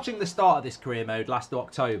you were watching the start of this career mode last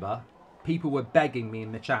October, people were begging me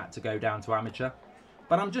in the chat to go down to amateur.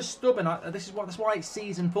 But I'm just stubborn. That's why it's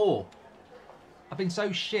season 4. I've been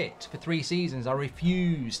so shit for 3 seasons. I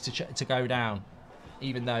refuse to go down,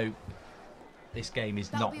 even though this game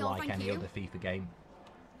is not like any other FIFA game.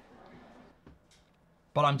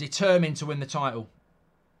 But I'm determined to win the title.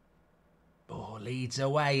 Oh, Leeds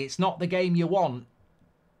away. It's not the game you want,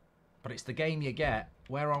 but it's the game you get.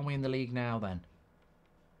 Where are we in the league now, then?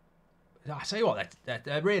 I tell you what,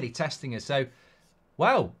 they're really testing us. So,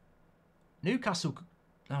 well, Newcastle...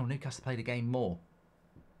 Oh, Newcastle played a game more.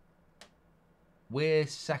 We're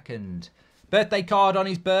second. Birthday card on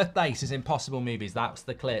his birthday, says Impossible Movies. That's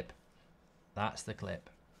the clip. That's the clip.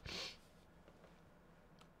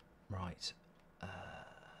 Right.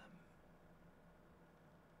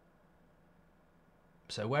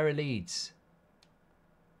 So where are Leeds?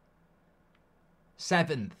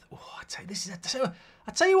 7th. Oh,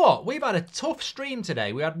 I tell you what, we've had a tough stream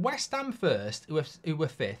today. We had West Ham first, who were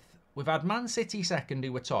 5th. We've had Man City second,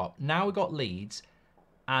 who were top. Now we've got Leeds,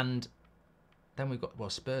 and then we've got, well,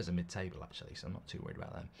 Spurs are mid-table, actually, so I'm not too worried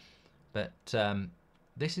about them. But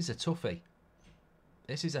this is a toughie.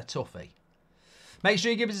 This is a toughie. Make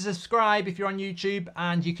sure you give us a subscribe if you're on YouTube,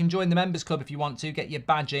 and you can join the members club if you want to. Get your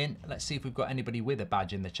badge in. Let's see if we've got anybody with a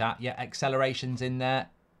badge in the chat. Yeah, Acceleration's in there.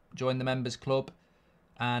 Join the members club.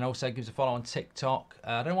 And also give us a follow on TikTok.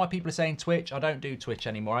 I don't know why people are saying Twitch. I don't do Twitch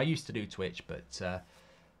anymore. I used to do Twitch, but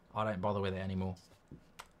I don't bother with it anymore.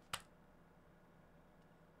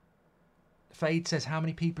 Fade says, how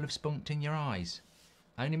many people have spunked in your eyes?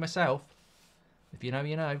 Only myself. If you know,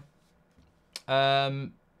 you know.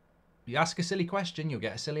 You ask a silly question, you'll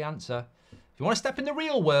get a silly answer. If you want to step in the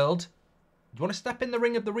real world, if you want to step in the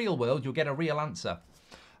ring of the real world, you'll get a real answer.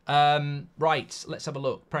 Right, let's have a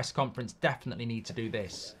look. Press conference, definitely need to do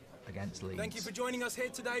this against Leeds. Thank you for joining us here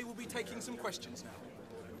today. We'll be taking some questions now.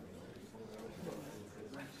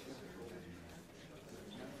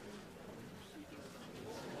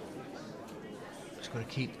 Just got to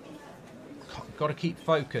keep Got to keep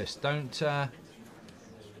focused. Don't... I've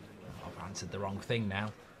answered the wrong thing now.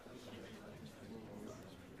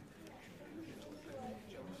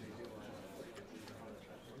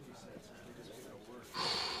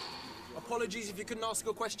 Apologies if you couldn't ask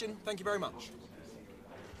a question. Thank you very much.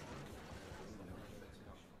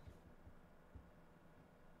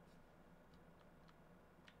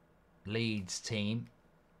 Leeds team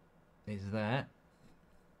is there.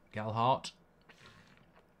 Gelhardt.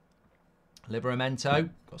 Livramento.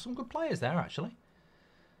 Got some good players there, actually.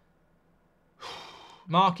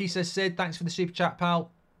 Marky says, Sid, thanks for the super chat,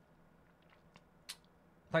 pal.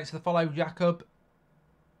 Thanks for the follow, Jacob.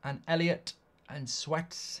 And Elliot. And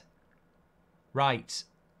Sweats. Right.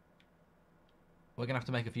 We're going to have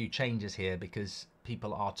to make a few changes here because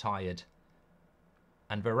people are tired.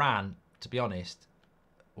 And Varane, to be honest,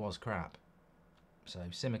 was crap. So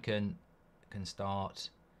Simakan can start.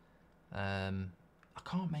 I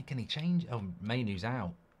can't make any change. Oh, Mainu's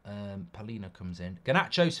out. Palina comes in.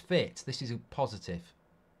 Garnacho's fit. This is a positive.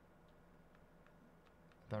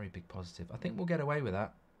 Very big positive. I think we'll get away with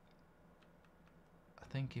that. I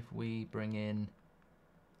think if we bring in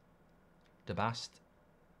Debast.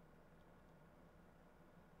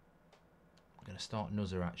 I'm going to start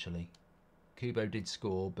Nuzzer, actually. Kubo did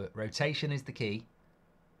score, but rotation is the key.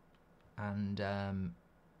 And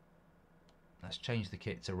let's change the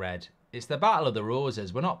kit to red. It's the Battle of the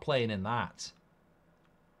Roses. We're not playing in that.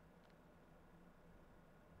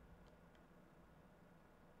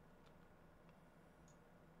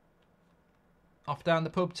 Off down the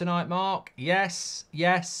pub tonight, Mark? Yes,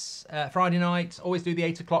 yes. Friday night. Always do the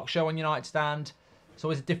 8 o'clock show on your nightstand. It's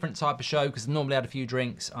always a different type of show because normally I had a few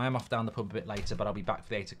drinks. I am off down the pub a bit later, but I'll be back for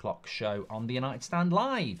the 8 o'clock show on the United Stand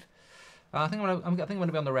live. I think I'm going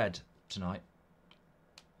to be on the red tonight.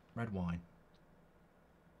 Red wine.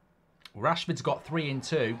 Rashford's got 3 in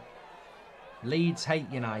 2. Leeds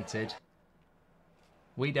hate United.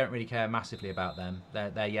 We don't really care massively about them.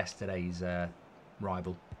 They're yesterday's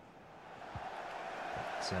rival.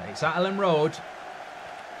 But, it's at Ellen Road.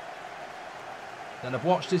 Then I've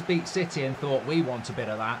watched us beat City and thought we want a bit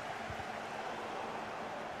of that.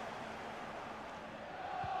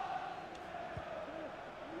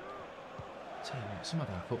 Tell you what, some of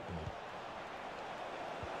our football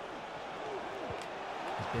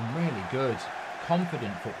has been really good.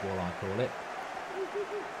 Confident football, I call it.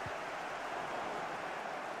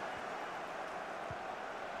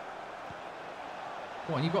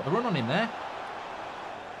 Go on, you've got the run on him there.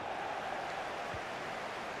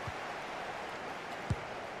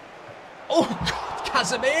 Oh, God,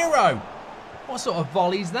 Casemiro! What sort of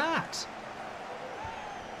volley's that?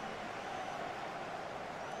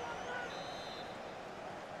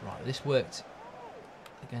 Right, this worked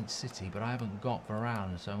against City, but I haven't got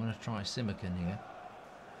Varane, so I'm going to try Simakan here.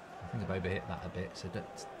 I think I've overhit that a bit, so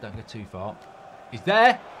don't go too far. He's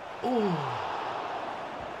there! Ooh!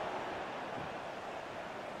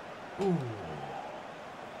 Ooh!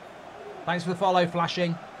 Thanks for the follow,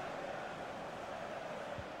 flashing.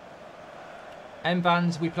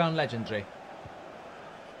 M-Vans, we play on Legendary.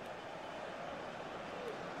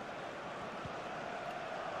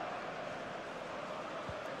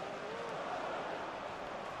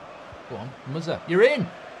 Go on, Muzzer. You're in!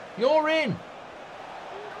 You're in!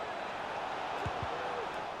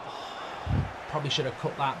 Probably should have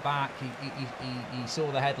cut that back. He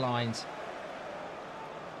saw the headlines.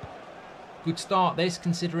 Good start this,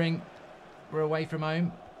 considering we're away from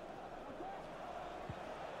home.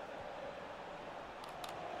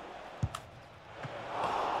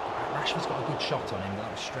 Rashford's got a good shot on him, but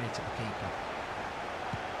that was straight at the keeper.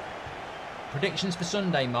 Predictions for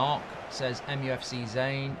Sunday, Mark, says MUFC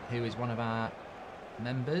Zane, who is one of our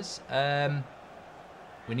members.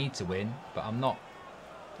 We need to win, but I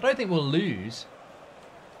don't think we'll lose.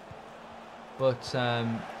 But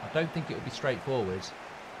I don't think it will be straightforward.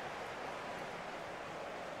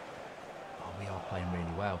 Oh, we are playing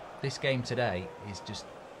really well. This game today is just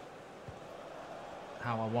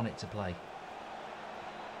how I want it to play.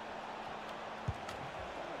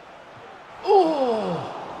 Oh!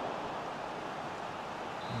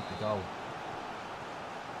 Need the goal.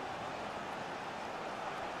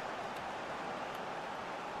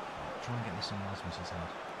 Try and get this on Rasmus's head.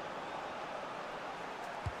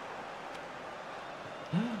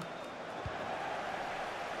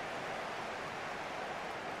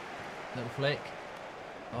 Little flick.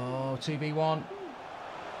 Oh, 2v1.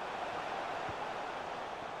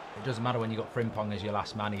 It doesn't matter when you got Frimpong as your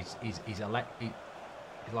last man. He's like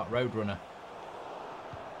Roadrunner.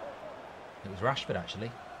 It was Rashford,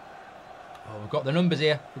 actually. Oh, we've got the numbers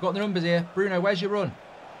here. We've got the numbers here. Bruno, where's your run?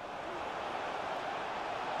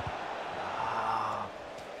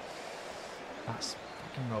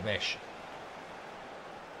 Rubbish.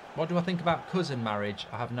 What do I think about cousin marriage?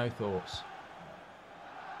 I have no thoughts.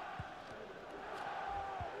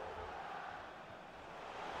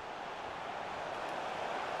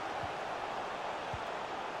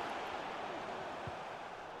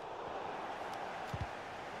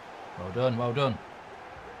 Well done, well done.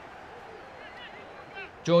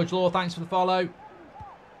 George Law, thanks for the follow.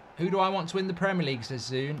 Who do I want to win the Premier League, says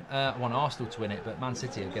Zoon? I want Arsenal to win it, but Man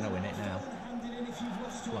City are going to win it now.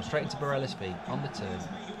 Come on, straight into Barella's feet, on the turn.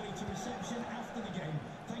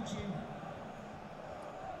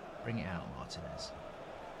 Bring it out, Martinez.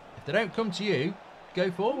 If they don't come to you,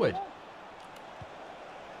 go forward.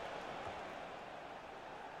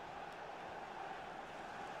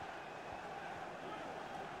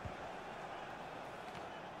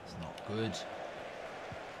 It's not good.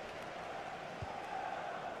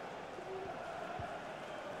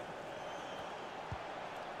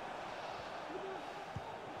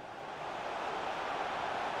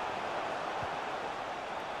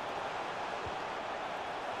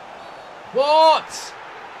 What?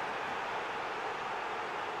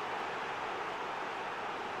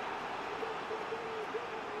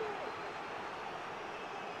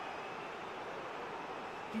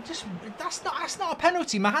 You just that's not a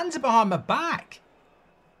penalty. My hands are behind my back.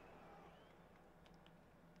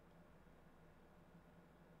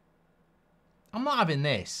 I'm not having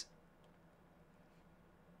this.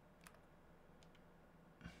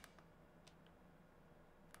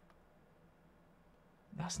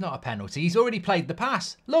 That's not a penalty. He's already played the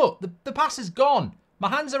pass. Look, the pass is gone. My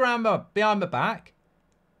hands are behind my back.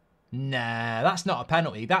 Nah, that's not a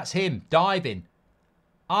penalty. That's him diving.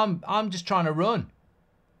 I'm just trying to run.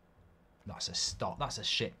 That's a stop. That's a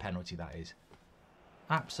shit penalty, that is.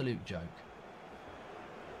 Absolute joke.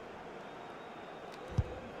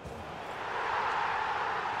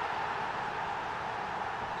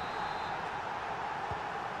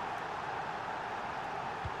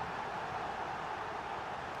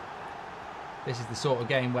 This is the sort of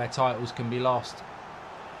game where titles can be lost.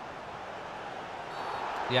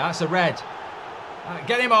 Yeah, that's a red.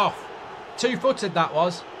 Get him off. Two-footed, that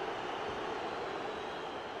was.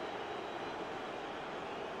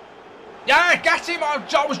 Yeah, get him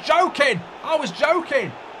off. I was joking. I was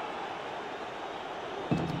joking.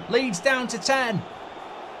 Leads down to 10.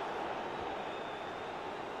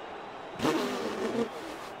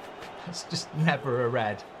 It's just never a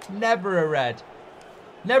red. Never a red.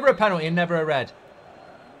 Never a penalty and never a red.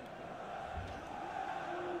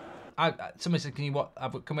 Somebody said, can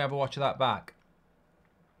we have a watch of that back?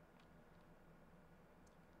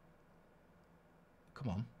 Come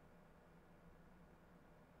on.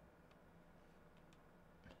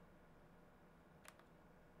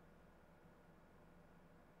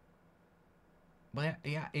 Well,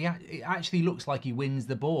 it actually looks like he wins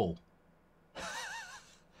the ball.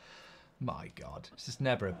 My God, it's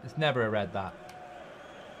never a red, that.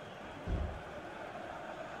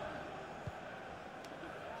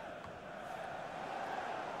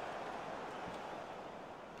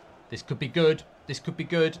 This could be good. This could be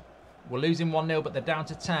good. We're losing 1-0, but they're down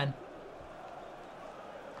to 10.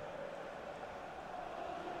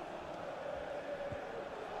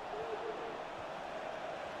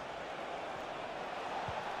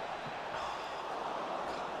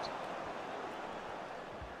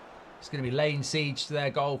 It's going to be laying siege to their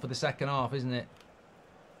goal for the second half, isn't it?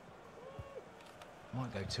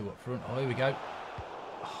 Might go 2 up front. Oh, here we go.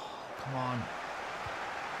 Oh, come on.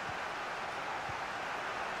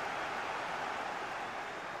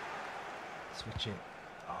 Switch it.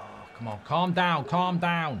 Oh, come on. Calm down. Calm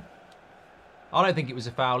down. I don't think it was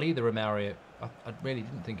a foul either, Romario. I really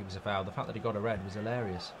didn't think it was a foul. The fact that he got a red was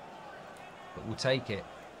hilarious. But we'll take it.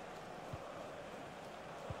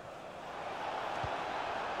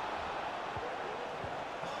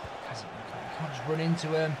 Oh, you can't just run into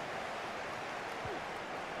him.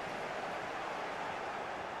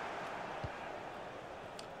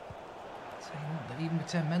 Tell you what, even with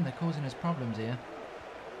 10 men, they're causing us problems here.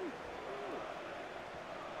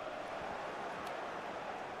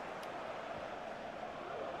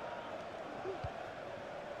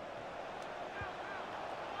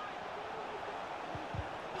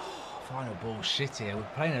 Final ball shit here. We're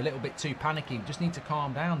playing a little bit too panicky. We just need to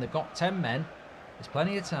calm down. They've got 10 men. There's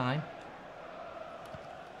plenty of time.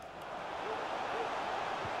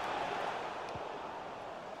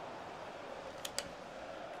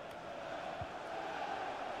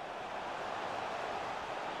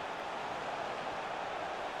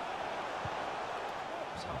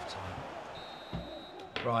 It's half time.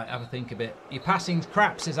 Right, have a think a bit. Your passing's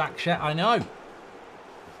crap, says Akshat. I know.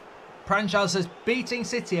 Pranchal says, beating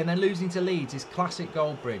City and then losing to Leeds is classic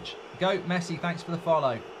Goldbridge. Goat Messi, thanks for the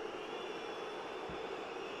follow.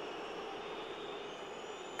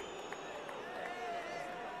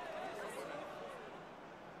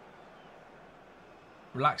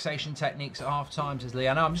 Relaxation techniques at half time, says Lee.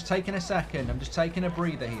 I know, I'm just taking a second. I'm just taking a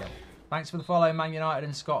breather here. Thanks for the follow, Man United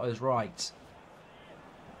and Scotters. Right.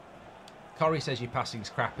 Corey says your passing's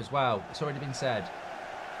crap as well. It's already been said.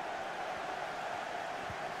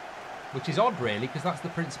 Which is odd, really, because that's the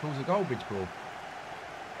principles of Goldbridge ball.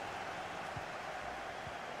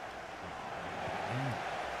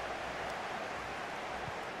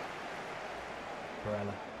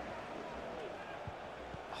 Barella.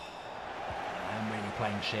 I'm really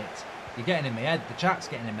playing shit. You're getting in my head. The chat's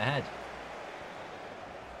getting in my head.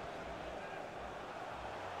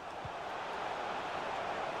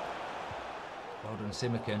 Well done,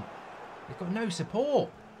 Simmerkin. He's got no support.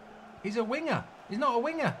 He's a winger. He's not a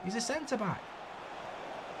winger. He's a centre-back.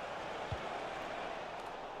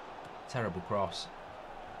 Terrible cross.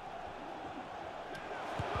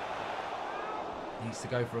 Needs to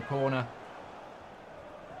go for a corner.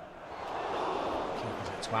 Keeper's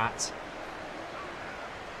a twat.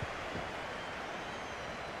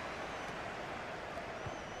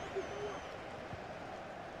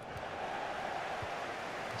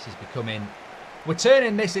 This is becoming... We're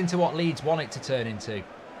turning this into what Leeds want it to turn into.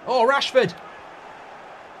 Oh, Rashford!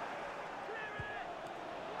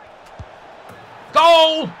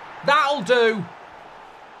 Goal! That'll do!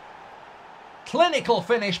 Clinical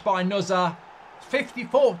finish by Nuzza.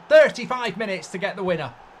 35 minutes to get the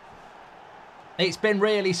winner. It's been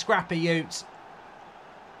really scrappy, Utes.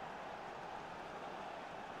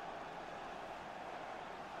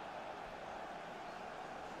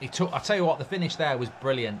 I'll tell you what, the finish there was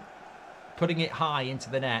brilliant. Putting it high into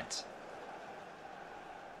the net.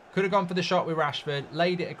 Could have gone for the shot with Rashford.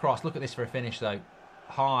 Laid it across. Look at this for a finish, though.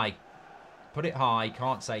 High. Put it high.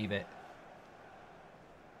 Can't save it.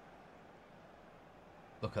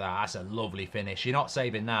 Look at that. That's a lovely finish. You're not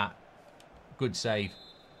saving that. Good save.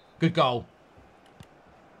 Good goal.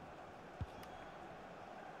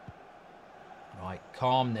 Right.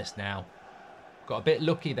 Calmness now. Got a bit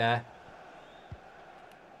lucky there.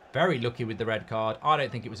 Very lucky with the red card. I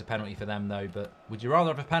don't think it was a penalty for them, though. But would you rather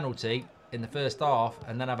have a penalty in the first half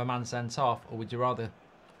and then have a man sent off? Or would you rather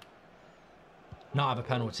not have a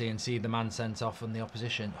penalty and see the man sent off on the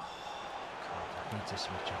opposition? Oh, God, I need to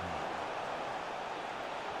switch on.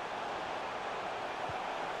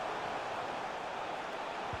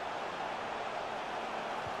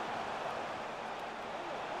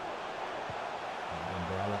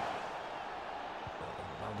 Umbrella.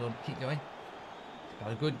 Well done. Keep going.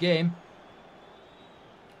 Got a good game.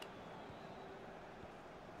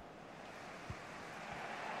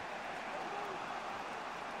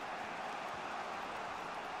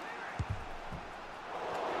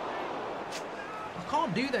 I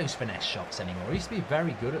can't do those finesse shots anymore. I used to be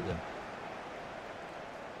very good at them.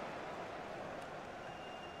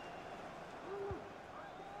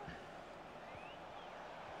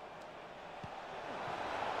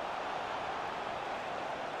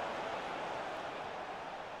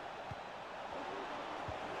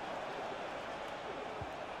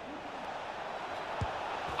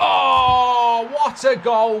 What a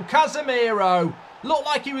goal. Casemiro looked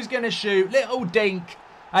like he was going to shoot. Little dink.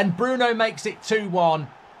 And Bruno makes it 2-1.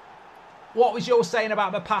 What was your saying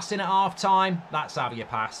about the passing at half-time? That's how you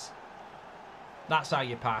pass. That's how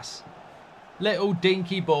you pass. Little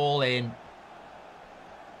dinky ball in.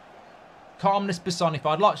 Calmness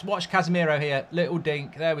personified. Watch Casemiro here. Little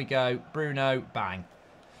dink. There we go. Bruno. Bang.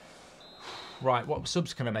 Right, what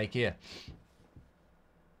subs can I make here?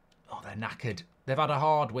 Oh, they're knackered. They've had a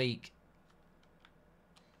hard week.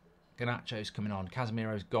 Garnacho's coming on.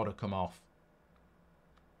 Casemiro's got to come off.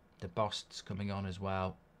 De Bost's coming on as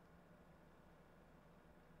well.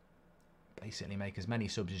 Basically make as many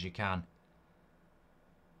subs as you can.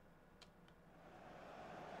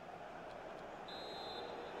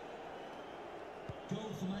 Goal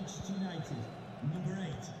for Manchester United. Number 8,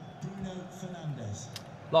 Bruno Fernandes.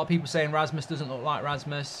 A lot of people saying Rasmus doesn't look like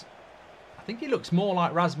Rasmus. I think he looks more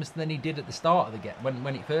like Rasmus than he did at the start of the game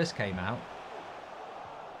when it first came out.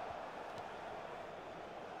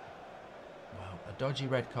 Well, a dodgy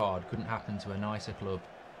red card couldn't happen to a nicer club.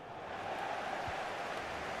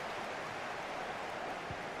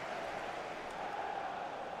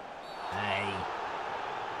 Hey.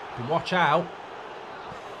 Watch out.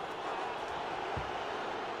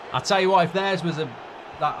 I'll tell you what, if theirs was I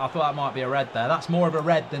thought that might be a red there. That's more of a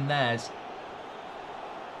red than theirs.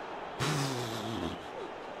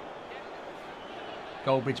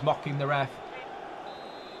 Goldbridge mocking the ref.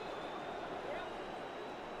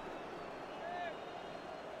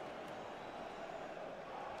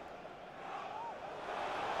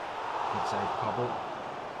 Good save, Cobble.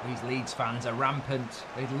 These Leeds fans are rampant.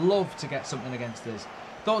 They'd love to get something against us.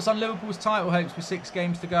 Thoughts on Liverpool's title hopes with 6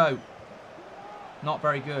 games to go? Not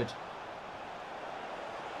very good.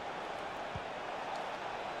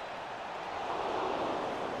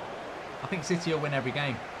 I think City will win every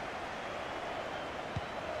game.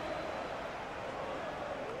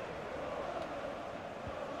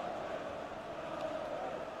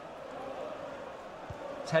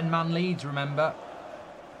 Ten-man leads, remember.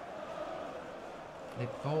 They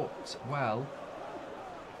fought well,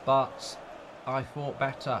 but I fought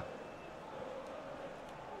better.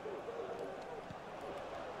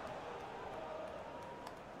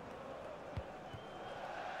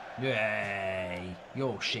 Yay!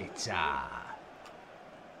 You're shitter.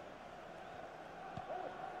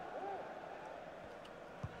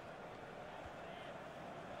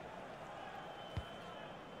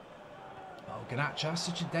 Oh, Garnacho has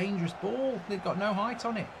such a dangerous ball. They've got no height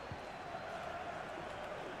on it.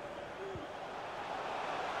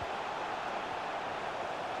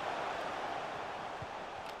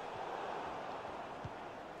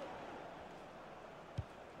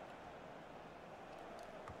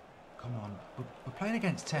 Come on, we're playing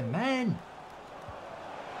against 10 men.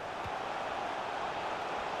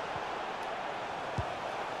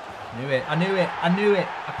 I knew it, I knew it, I knew it.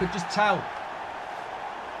 I could just tell.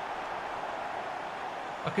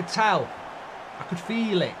 I could tell. I could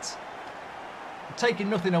feel it. I'm taking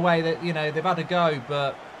nothing away that, you know, they've had a go,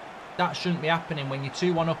 but that shouldn't be happening when you're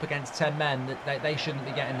 2-1 up against 10 men. They shouldn't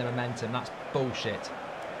be getting the momentum. That's bullshit.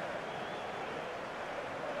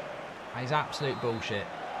 That is absolute bullshit.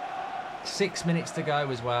 6 minutes to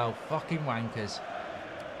go as well. Fucking wankers.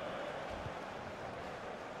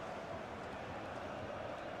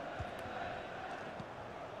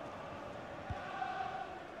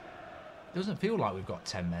 Doesn't feel like we've got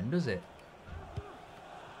 10 men, does it?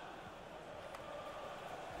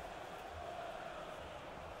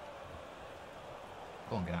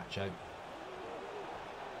 Go on, Garnacho.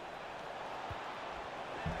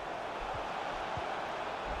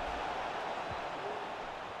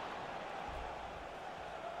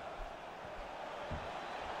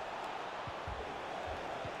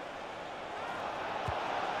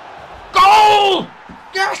 Goal!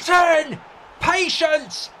 Get in!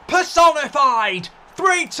 Patience personified.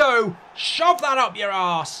 3-2. Shove that up your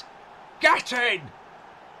arse. Get in.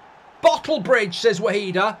 Bottlebridge, says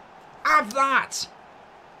Wahida. Have that.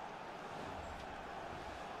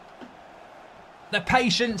 The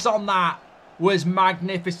patience on that was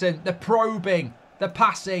magnificent. The probing, the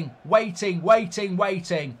passing, waiting, waiting,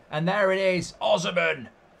 waiting. And there it is. Osman.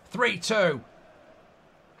 3-2.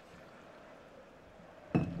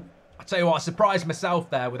 I tell you what, I surprised myself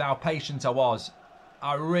there with how patient I was.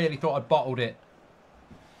 I really thought I'd bottled it.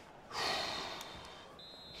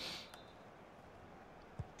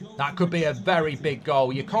 That could be a very big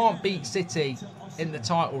goal. You can't beat City in the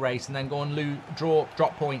title race and then go and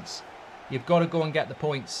drop points. You've got to go and get the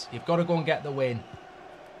points. You've got to go and get the win.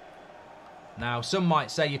 Now, some might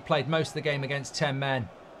say you've played most of the game against 10 men.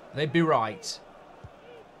 They'd be right.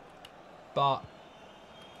 But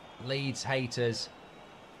Leeds haters...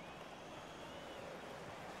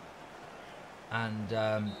 And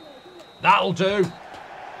that'll do.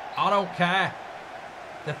 I don't care.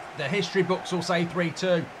 The history books will say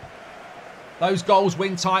 3-2. Those goals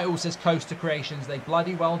win titles, says Coaster Creations. They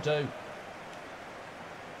bloody well do.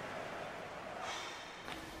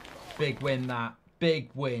 Big win that.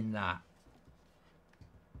 Big win that.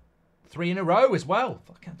 3 in a row as well.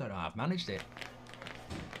 Fuck, I don't know how I've managed it.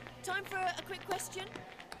 Time for a quick question.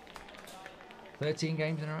 13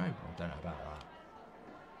 games in a row. I don't know about that.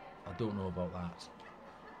 I don't know about that.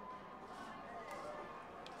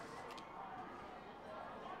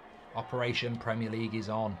 Operation Premier League is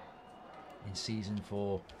on in season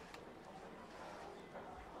 4.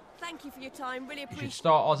 Thank you for your time. Really You appreciate. should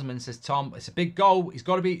start Osman, says Tom. It's a big goal. He's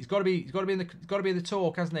got to be in the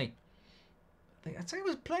talk, hasn't he? I'd say he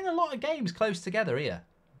was playing a lot of games close together here.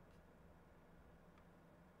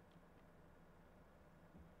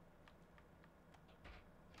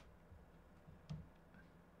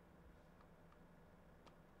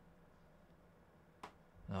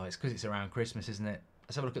 Oh, it's because it's around Christmas, isn't it?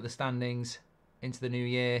 Let's have a look at the standings into the new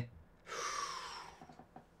year.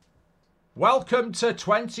 Welcome to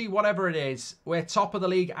 20, whatever it is. We're top of the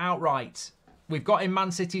league outright. We've got in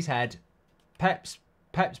Man City's head. Pep's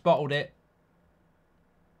bottled it.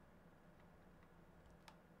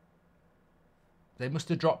 They must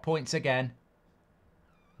have dropped points again.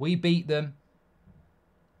 We beat them.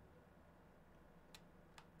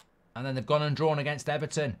 And then they've gone and drawn against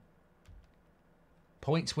Everton.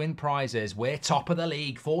 Points win prizes. We're top of the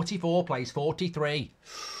league. 44 plays 43.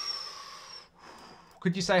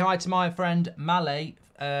 Could you say hi to my friend Malay?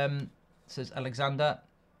 Says Alexander.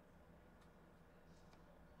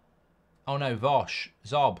 Oh no, Vosh.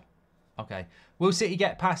 Zob. Okay. Will City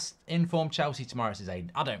get past informed Chelsea tomorrow, says Aiden?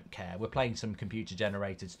 I don't care. We're playing some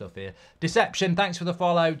computer-generated stuff here. Deception, thanks for the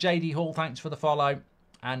follow. JD Hall, thanks for the follow.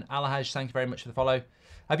 And Alahaj, thank you very much for the follow.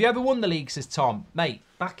 Have you ever won the league, says Tom? Mate,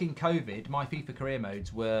 back in COVID, my FIFA career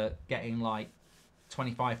modes were getting like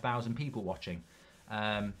 25,000 people watching.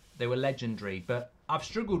 They were legendary, but I've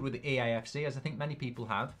struggled with the EAFC, as I think many people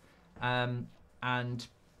have. And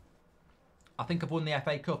I think I've won the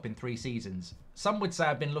FA Cup in 3 seasons. Some would say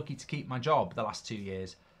I've been lucky to keep my job the last 2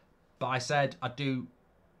 years. But I said I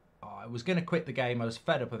was going to quit the game. I was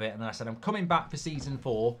fed up of it. And then I said I'm coming back for season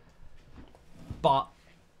 4. But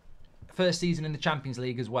first season in the Champions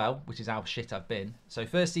League as well, which is how shit I've been. So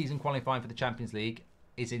first season qualifying for the Champions League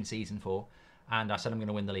is in season 4. And I said I'm going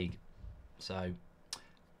to win the league. So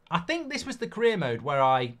I think this was the career mode where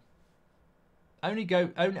I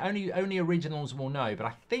only originals will know, but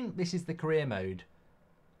I think this is the career mode.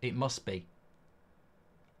 It must be.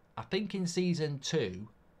 I think in season 2,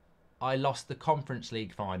 I lost the Conference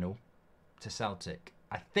League final to Celtic.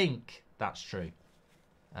 I think that's true.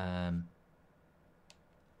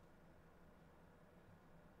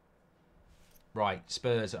 Right,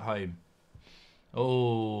 Spurs at home.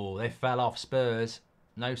 Oh, they fell off, Spurs.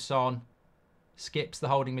 No Son. Skips the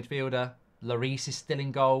holding midfielder. Lloris is still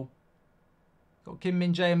in goal. Got Kim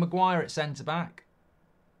Min-jae and Maguire at centre-back.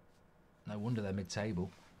 No wonder they're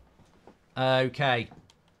mid-table. Okay.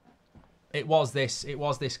 It was this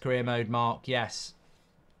career mode, Mark. Yes.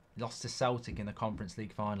 Lost to Celtic in the Conference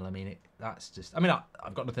League final. I mean, that's just... I mean,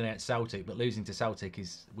 I've got nothing against Celtic, but losing to Celtic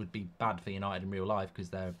would be bad for United in real life because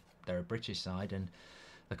they're a British side and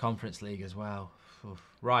the Conference League as well. Oof.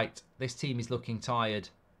 Right. This team is looking tired.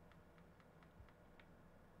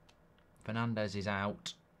 Fernandez is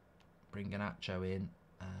out. Bring Garnacho in.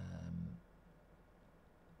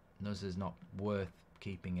 Nuzzer's not worth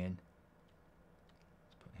keeping in.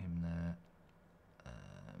 Let's put him there.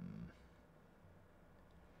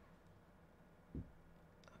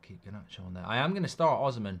 I'll keep Garnacho on there. I am going to start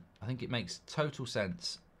Osman. I think it makes total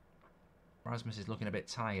sense. Rasmus is looking a bit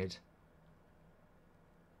tired.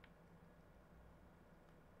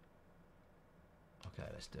 Okay,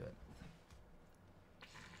 let's do it.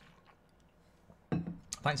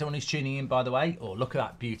 Thanks everyone who's tuning in, by the way. Oh, look at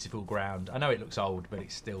that beautiful ground. I know it looks old, but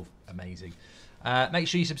it's still amazing. Make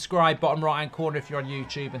sure you subscribe, bottom right-hand corner if you're on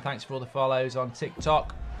YouTube, and thanks for all the follows on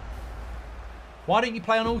TikTok. Why don't you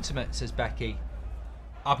play on Ultimate, says Becky.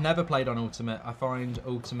 I've never played on Ultimate. I find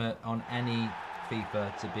Ultimate on any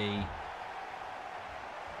FIFA to be...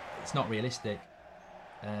 It's not realistic.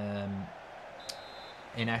 In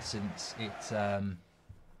essence,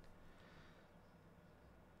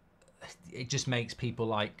 it just makes people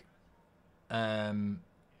like Harry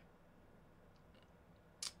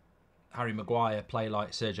Maguire play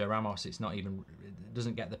like Sergio Ramos. It's not even... It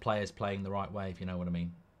doesn't get the players playing the right way, if you know what I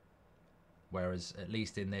mean. Whereas, at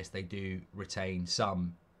least in this, they do retain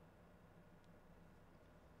some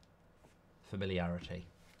familiarity.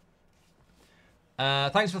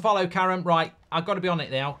 Thanks for the follow, Karen. Right, I've got to be on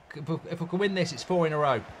it now. If we can win this, it's 4 in a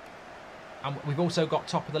row. And we've also got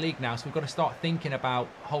top of the league now, so we've got to start thinking about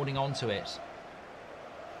holding on to it.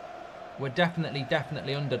 We're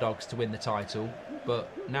definitely underdogs to win the title, but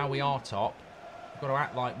now we are top. We've got to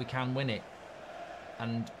act like we can win it.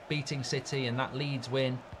 And beating City and that Leeds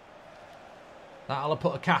win, that'll have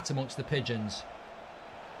put a cat amongst the pigeons.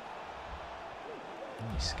 Oh,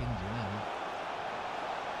 he skinned you there.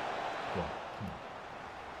 Go on, come on.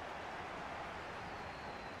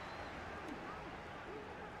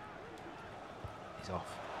 He's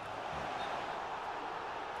off.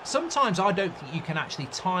 Sometimes I don't think you can actually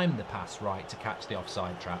time the pass right to catch the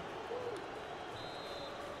offside trap.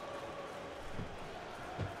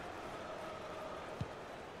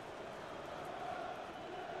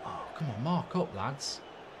 Oh, come on, mark up, lads.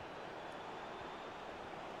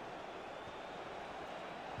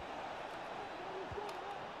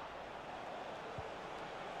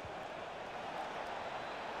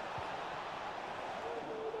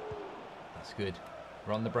 That's good.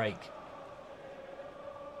 We're on the break.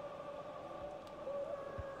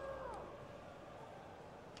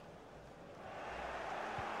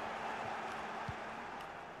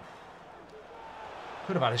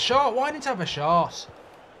 Could have had a shot. Why didn't I have a shot?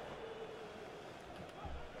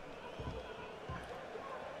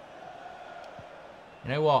 You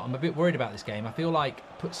know what? I'm a bit worried about this game. I feel like I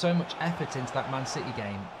put so much effort into that Man City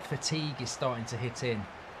game. Fatigue is starting to hit in.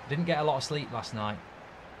 Didn't get a lot of sleep last night.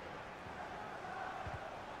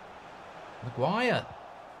 Maguire.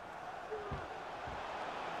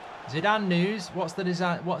 Zidane news. What's the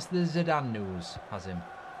Zidane news? Has him.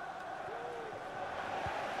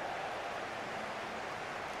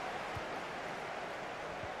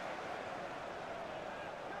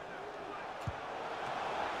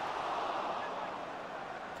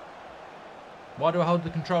 Why do I hold the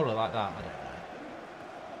controller like that? I don't know.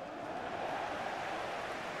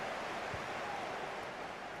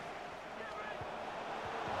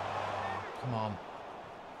 Come on.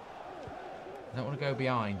 I don't want to go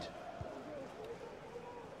behind.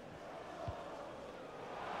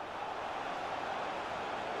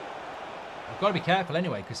 I've got to be careful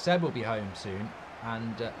anyway, because Seb will be home soon.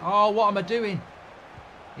 And, oh, what am I doing?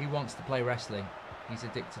 He wants to play wrestling. He's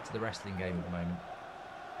addicted to the wrestling game at the moment.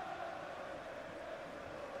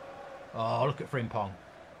 Oh, look at Frimpong.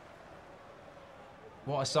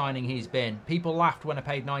 What a signing he's been. People laughed when I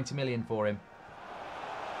paid 90 million for him.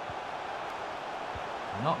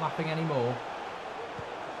 I'm not laughing anymore.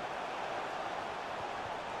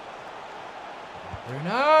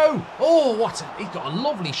 Bruno! Oh, what a... He's got a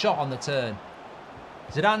lovely shot on the turn.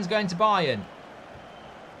 Zidane's going to Bayern.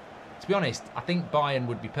 To be honest, I think Bayern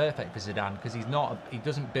would be perfect for Zidane because he's not... He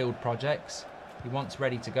doesn't build projects. He wants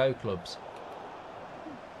ready-to-go clubs.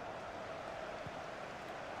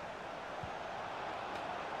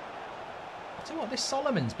 I tell you what, this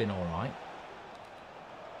Solomon's been all right.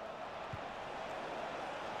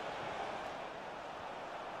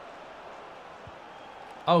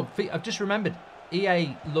 Oh, I've just remembered.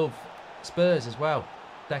 EA love Spurs as well.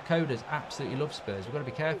 Their coders absolutely love Spurs. We've got to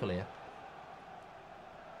be careful here.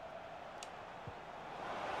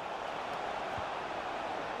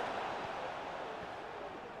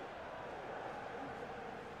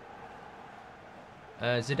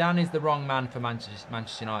 Zidane is the wrong man for Manchester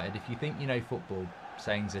United. If you think you know football,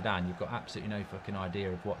 saying Zidane, you've got absolutely no fucking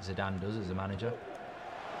idea of what Zidane does as a manager.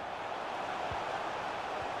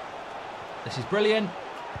 This is brilliant.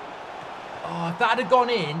 Oh, if that had gone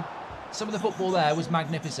in, some of the football there was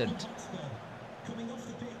magnificent.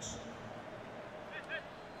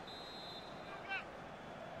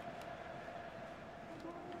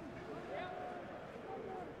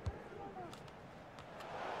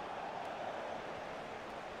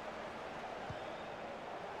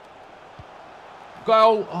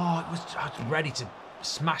 Goal. Oh, I was ready to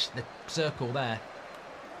smash the circle there.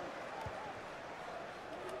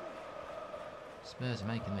 Spurs are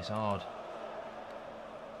making this hard.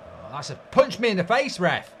 Oh, that's a punch me in the face,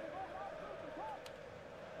 ref.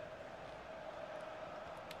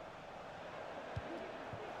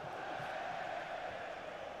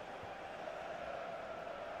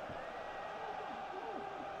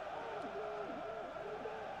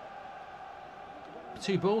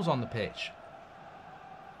 Two balls on the pitch.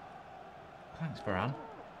 Thanks, Varane.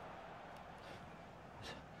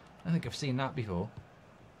 I don't think I've seen that before.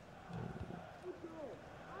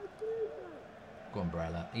 Go on,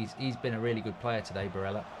 Barella. He's been a really good player today,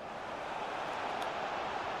 Barella.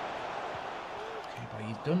 Okay, but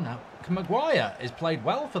he's done now. Maguire has played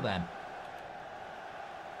well for them.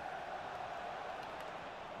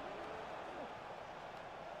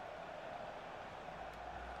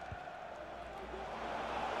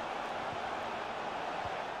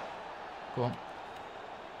 Go on.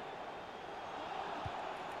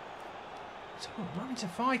 So we're having to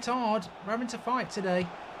fight hard. We're having to fight today.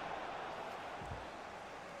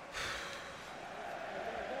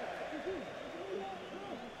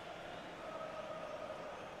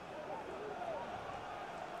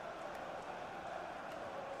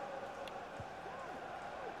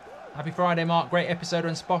 Happy Friday, Mark. Great episode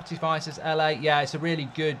on Spotify, says LA. Yeah, it's a really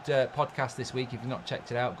good podcast this week. If you've not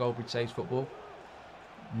checked it out, Goldbridge Saves Football.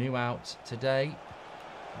 New out today.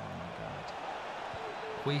 Oh my God.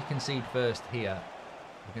 If we concede first here,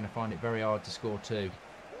 we're going to find it very hard to score two.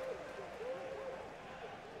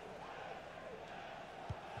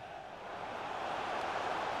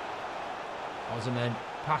 Osman,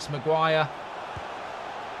 past Maguire.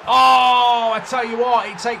 Oh, I tell you what,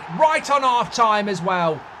 it takes right on half time as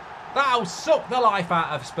well. That'll suck the life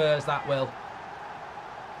out of Spurs, that will.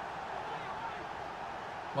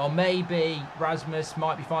 Well, maybe Rasmus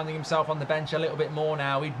might be finding himself on the bench a little bit more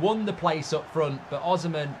now. He'd won the place up front, but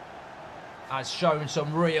Osman has shown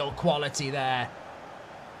some real quality there.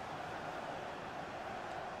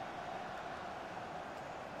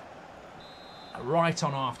 Right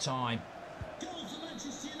on half time.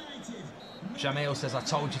 Jamil says, I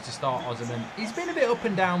told you to start Osman. He's been a bit up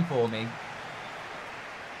and down for me.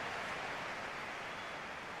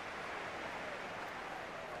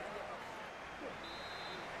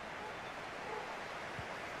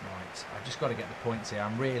 got to get the points here.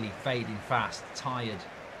 I'm really fading fast, tired.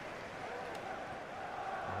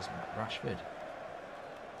 Where's Rashford?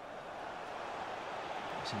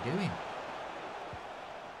 What's he doing?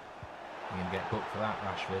 You're going to get booked for that,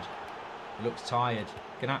 Rashford. He looks tired.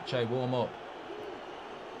 Garnacho, warm up.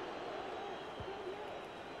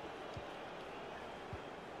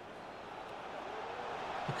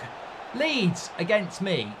 Okay. Leeds, against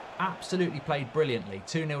me, absolutely played brilliantly.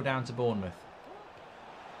 2-0 down to Bournemouth.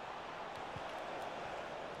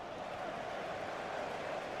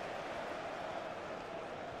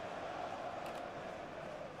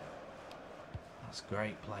 That's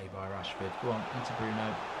great play by Rashford. Go on, into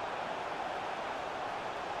Bruno.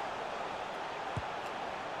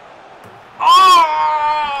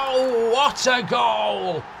 Oh, what a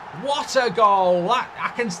goal! What a goal!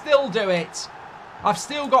 I can still do it. I've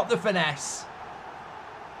still got the finesse.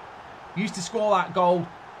 Used to score that goal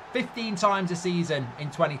 15 times a season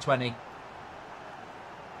in 2020.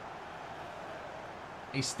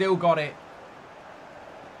 He's still got it.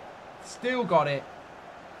 Still got it.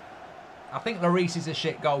 I think Lloris is a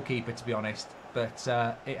shit goalkeeper, to be honest, but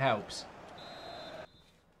it helps.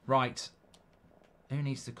 Right. Who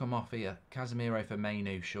needs to come off here? Casemiro for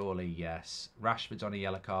Mainu, surely, yes. Rashford's on a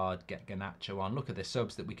yellow card. Get Garnacho on. Look at the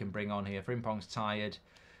subs that we can bring on here. Frimpong's tired.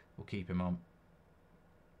 We'll keep him on.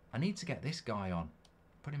 I need to get this guy on.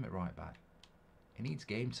 Put him at right back. He needs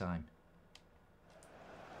game time.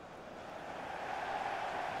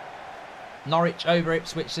 Norwich over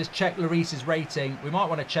Ipswich says check Lloris's rating. We might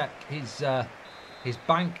want to check his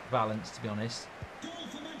bank balance, to be honest. Goal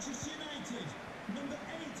for Manchester United. Number 8,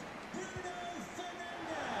 Bruno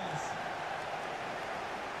Fernandes.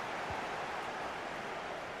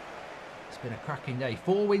 It's been a cracking day.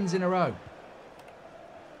 4 wins in a row.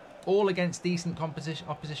 All against decent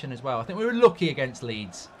opposition as well. I think we were lucky against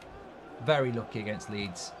Leeds. Very lucky against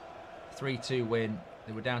Leeds. 3-2 win.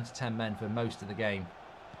 They were down to 10 men for most of the game.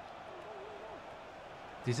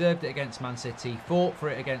 Deserved it against Man City. Fought for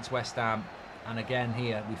it against West Ham. And again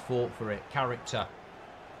here, we fought for it. Character.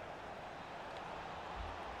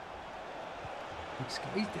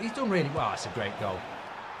 He's done really well. That's a great goal.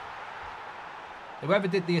 Whoever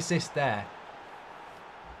did the assist there,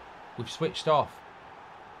 we've switched off.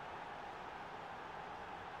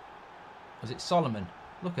 Was it Solomon?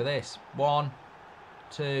 Look at this. 1,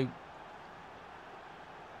 2.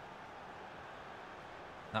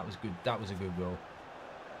 That was good. That was a good goal.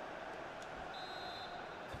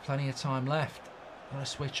 Plenty of time left. Got to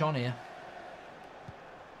switch on here.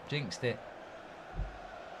 Jinxed it.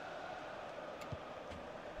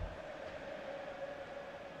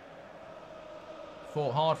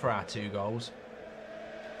 Fought hard for our 2 goals.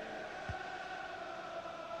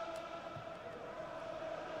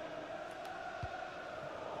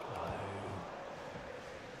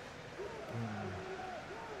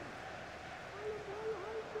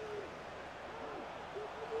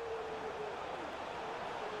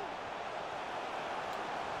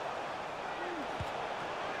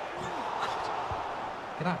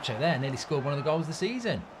 Garnacho there nearly scored one of the goals of the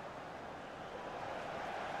season.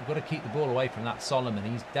 We've got to keep the ball away from that Solomon.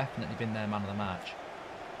 He's definitely been their man of the match.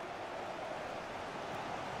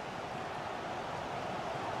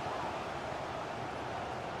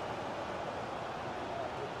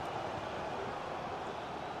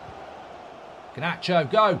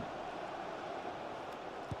 Garnacho, go!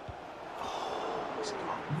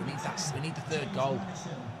 We need the 3rd goal.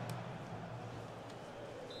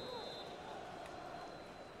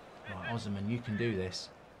 Right, Osman, you can do this.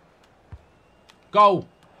 Goal!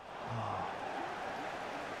 Oh.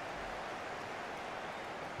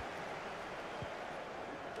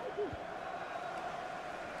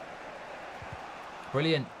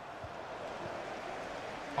 Brilliant.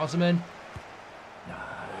 Osman. No.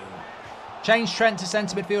 Changed Trent to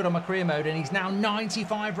centre midfield on my career mode and he's now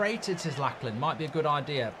 95 rated, says Lackland. Might be a good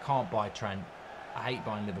idea. Can't buy Trent. I hate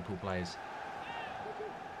buying Liverpool players.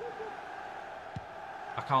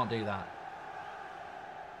 I can't do that.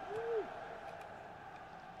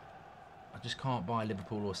 I just can't buy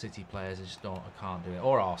Liverpool or City players. I just don't. I can't do it.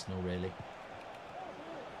 Or Arsenal, really.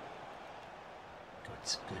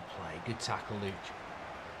 Good play. Good tackle, Luke.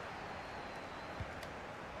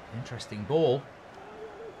 Interesting ball.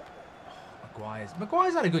 Oh,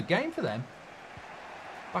 Maguire's had a good game for them.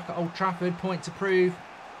 Back at Old Trafford, point to prove.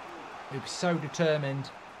 He was so determined.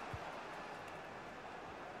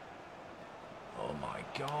 Oh my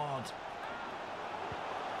God.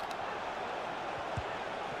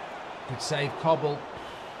 Good save, Cobble.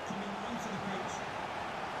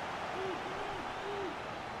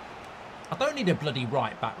 I don't need a bloody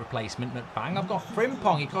right back replacement, McBang. I've got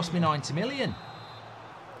Frimpong. He cost me 90 million.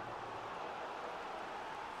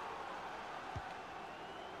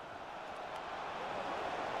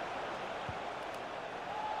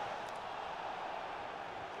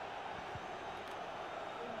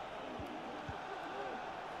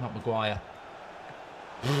 Not Maguire.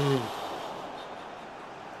 Fucking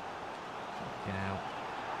hell.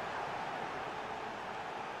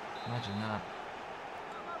 Imagine that.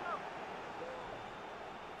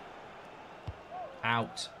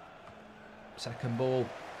 Out. Second ball.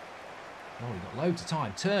 Oh, we've got loads of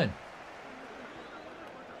time. Turn.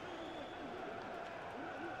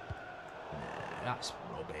 That's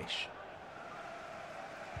rubbish.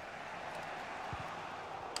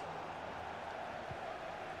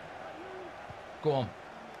 Go on.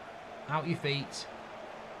 Out your feet.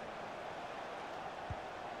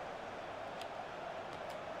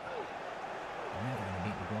 I'm never going to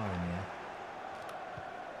beat Maguire in the air.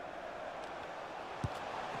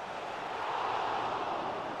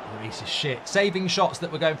 Piece of shit. Saving shots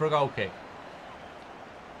that were going for a goal kick.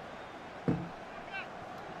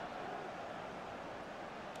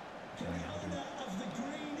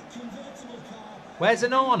 Where's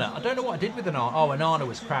Anana? I don't know what I did with Anana. Oh, Anana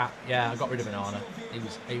was crap. Yeah, I got rid of Anana.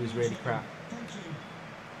 He was really crap.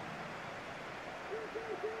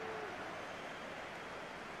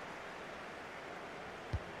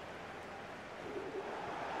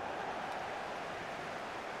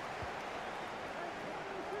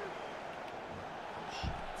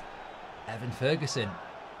 Evan Ferguson.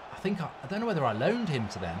 I don't know whether I loaned him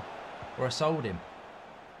to them or I sold him.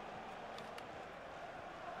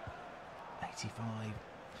 85.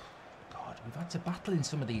 God, we've had to battle in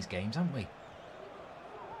some of these games, haven't we?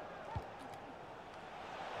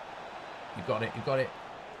 You've got it, you've got it.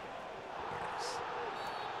 Yes.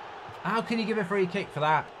 How can you give a free kick for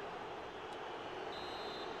that?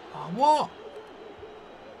 Oh, what?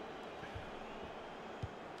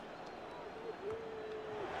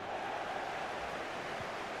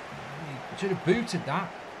 You should have booted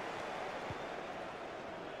that.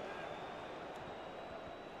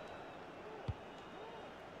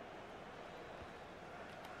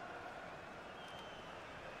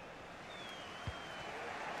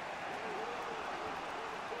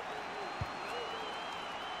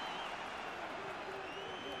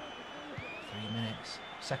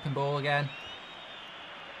 Second ball again.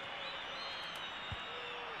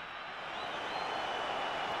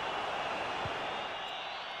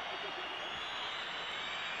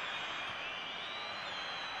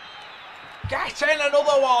 Get in,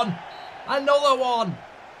 another one! Another one!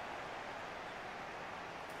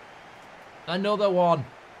 Another one.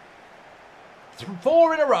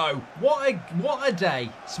 4 in a row. What a day.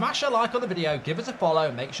 Smash a like on the video, give us a follow,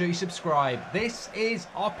 and make sure you subscribe. This is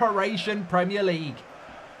Operation Premier League.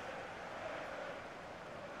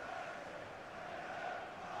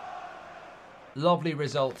 Lovely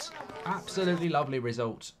result. Absolutely lovely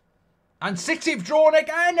result. And City have drawn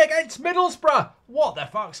again against Middlesbrough. What the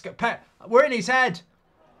fuck's... Pep, we're in his head.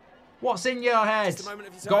 What's in your head?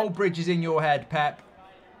 Goldbridge is in your head, Pep.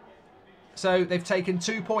 So they've taken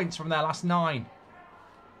 2 points from their last 9.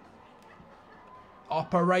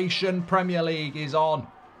 Operation Premier League is on.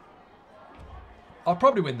 I'll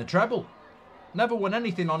probably win the treble. Never won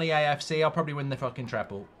anything on EAFC. I'll probably win the fucking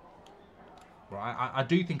treble. Right, I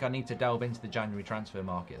do think I need to delve into the January transfer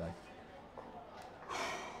market, though.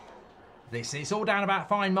 It's all down about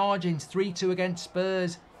fine margins. 3-2 against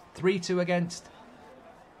Spurs. 3-2 against...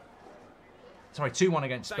 Sorry, 2-1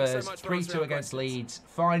 against Spurs. 3-2 against Leeds.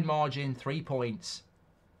 Fine margin, 3 points.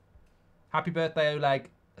 Happy birthday, Oleg.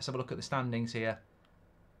 Let's have a look at the standings here.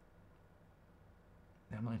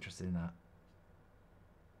 Yeah, I'm not interested in that.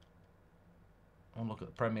 I want to look at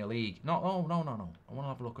the Premier League. No. I want to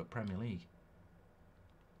have a look at Premier League.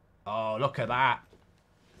 Oh, look at that.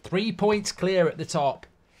 3 points clear at the top.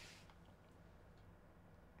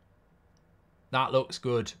 That looks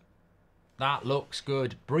good. That looks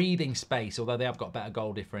good. Breathing space, although they have got better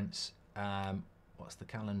goal difference. What's the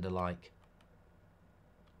calendar like?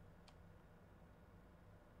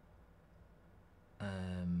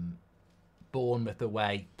 Bournemouth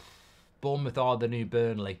away. Bournemouth are the new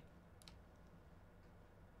Burnley.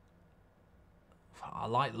 I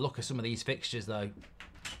like the look of some of these fixtures, though.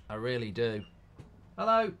 I really do.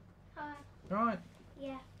 Hello. Hi. You all right?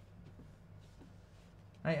 Yeah.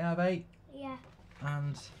 8 out of 8? Yeah.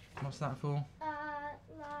 And what's that for?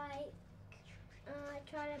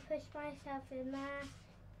 Trying to push myself in math,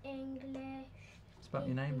 English. Spell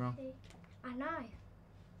your name wrong. I know.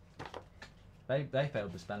 They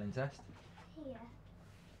failed the spelling test.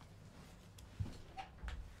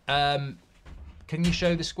 Yeah. Can you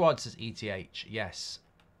show the squad, says ETH? Yes.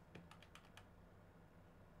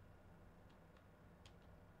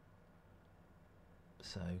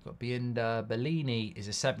 So we've got Bienda. Bellini is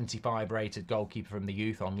a 75 rated goalkeeper from the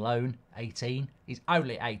youth on loan. 18. He's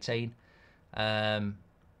only 18.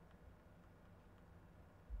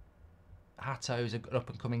 Hatto's an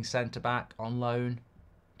up-and-coming centre-back on loan,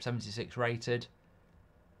 76 rated.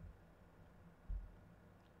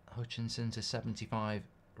 Hutchinson's a 75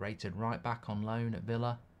 rated right-back on loan at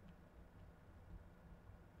Villa.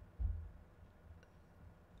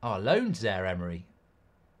 Oh, loans there, Emery.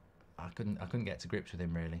 I couldn't get to grips with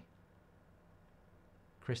him, really.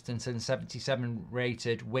 Christensen, 77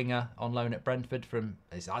 rated winger on loan at Brentford from...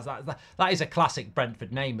 That is a classic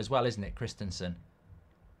Brentford name as well, isn't it, Christensen?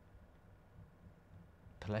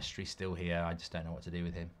 Palestri's still here. I just don't know what to do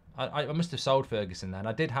with him. I must have sold Ferguson then.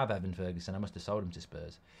 I did have Evan Ferguson. I must have sold him to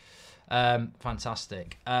Spurs.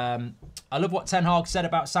 Fantastic. I love what Ten Hag said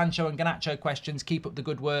about Sancho and Garnacho questions. Keep up the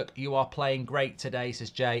good work. You are playing great today,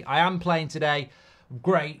 says Jay. I am playing today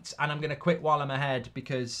great, and I'm going to quit while I'm ahead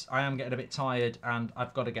because I am getting a bit tired and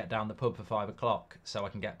I've got to get down the pub for 5 o'clock so I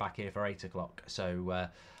can get back here for 8 o'clock. So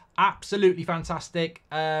absolutely fantastic.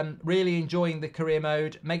 Really enjoying the career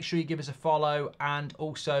mode. Make sure you give us a follow and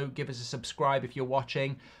also give us a subscribe if you're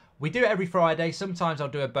watching. We do it every Friday. Sometimes I'll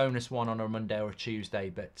do a bonus one on a Monday or a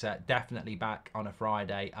Tuesday, but definitely back on a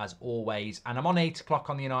Friday as always. And I'm on 8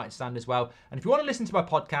 o'clock on the United Stand as well. And if you want to listen to my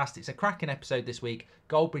podcast, it's a cracking episode this week.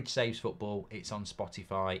 Goldbridge Saves Football. It's on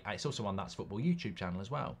Spotify. It's also on That's Football YouTube channel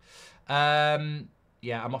as well.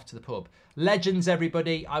 Yeah, I'm off to the pub. Legends,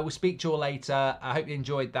 everybody. I will speak to you all later. I hope you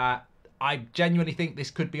enjoyed that. I genuinely think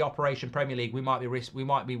this could be Operation Premier League. We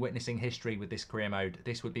might be witnessing history with this career mode.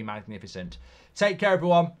 This would be magnificent. Take care,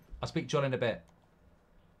 everyone. I'll speak to you all in a bit.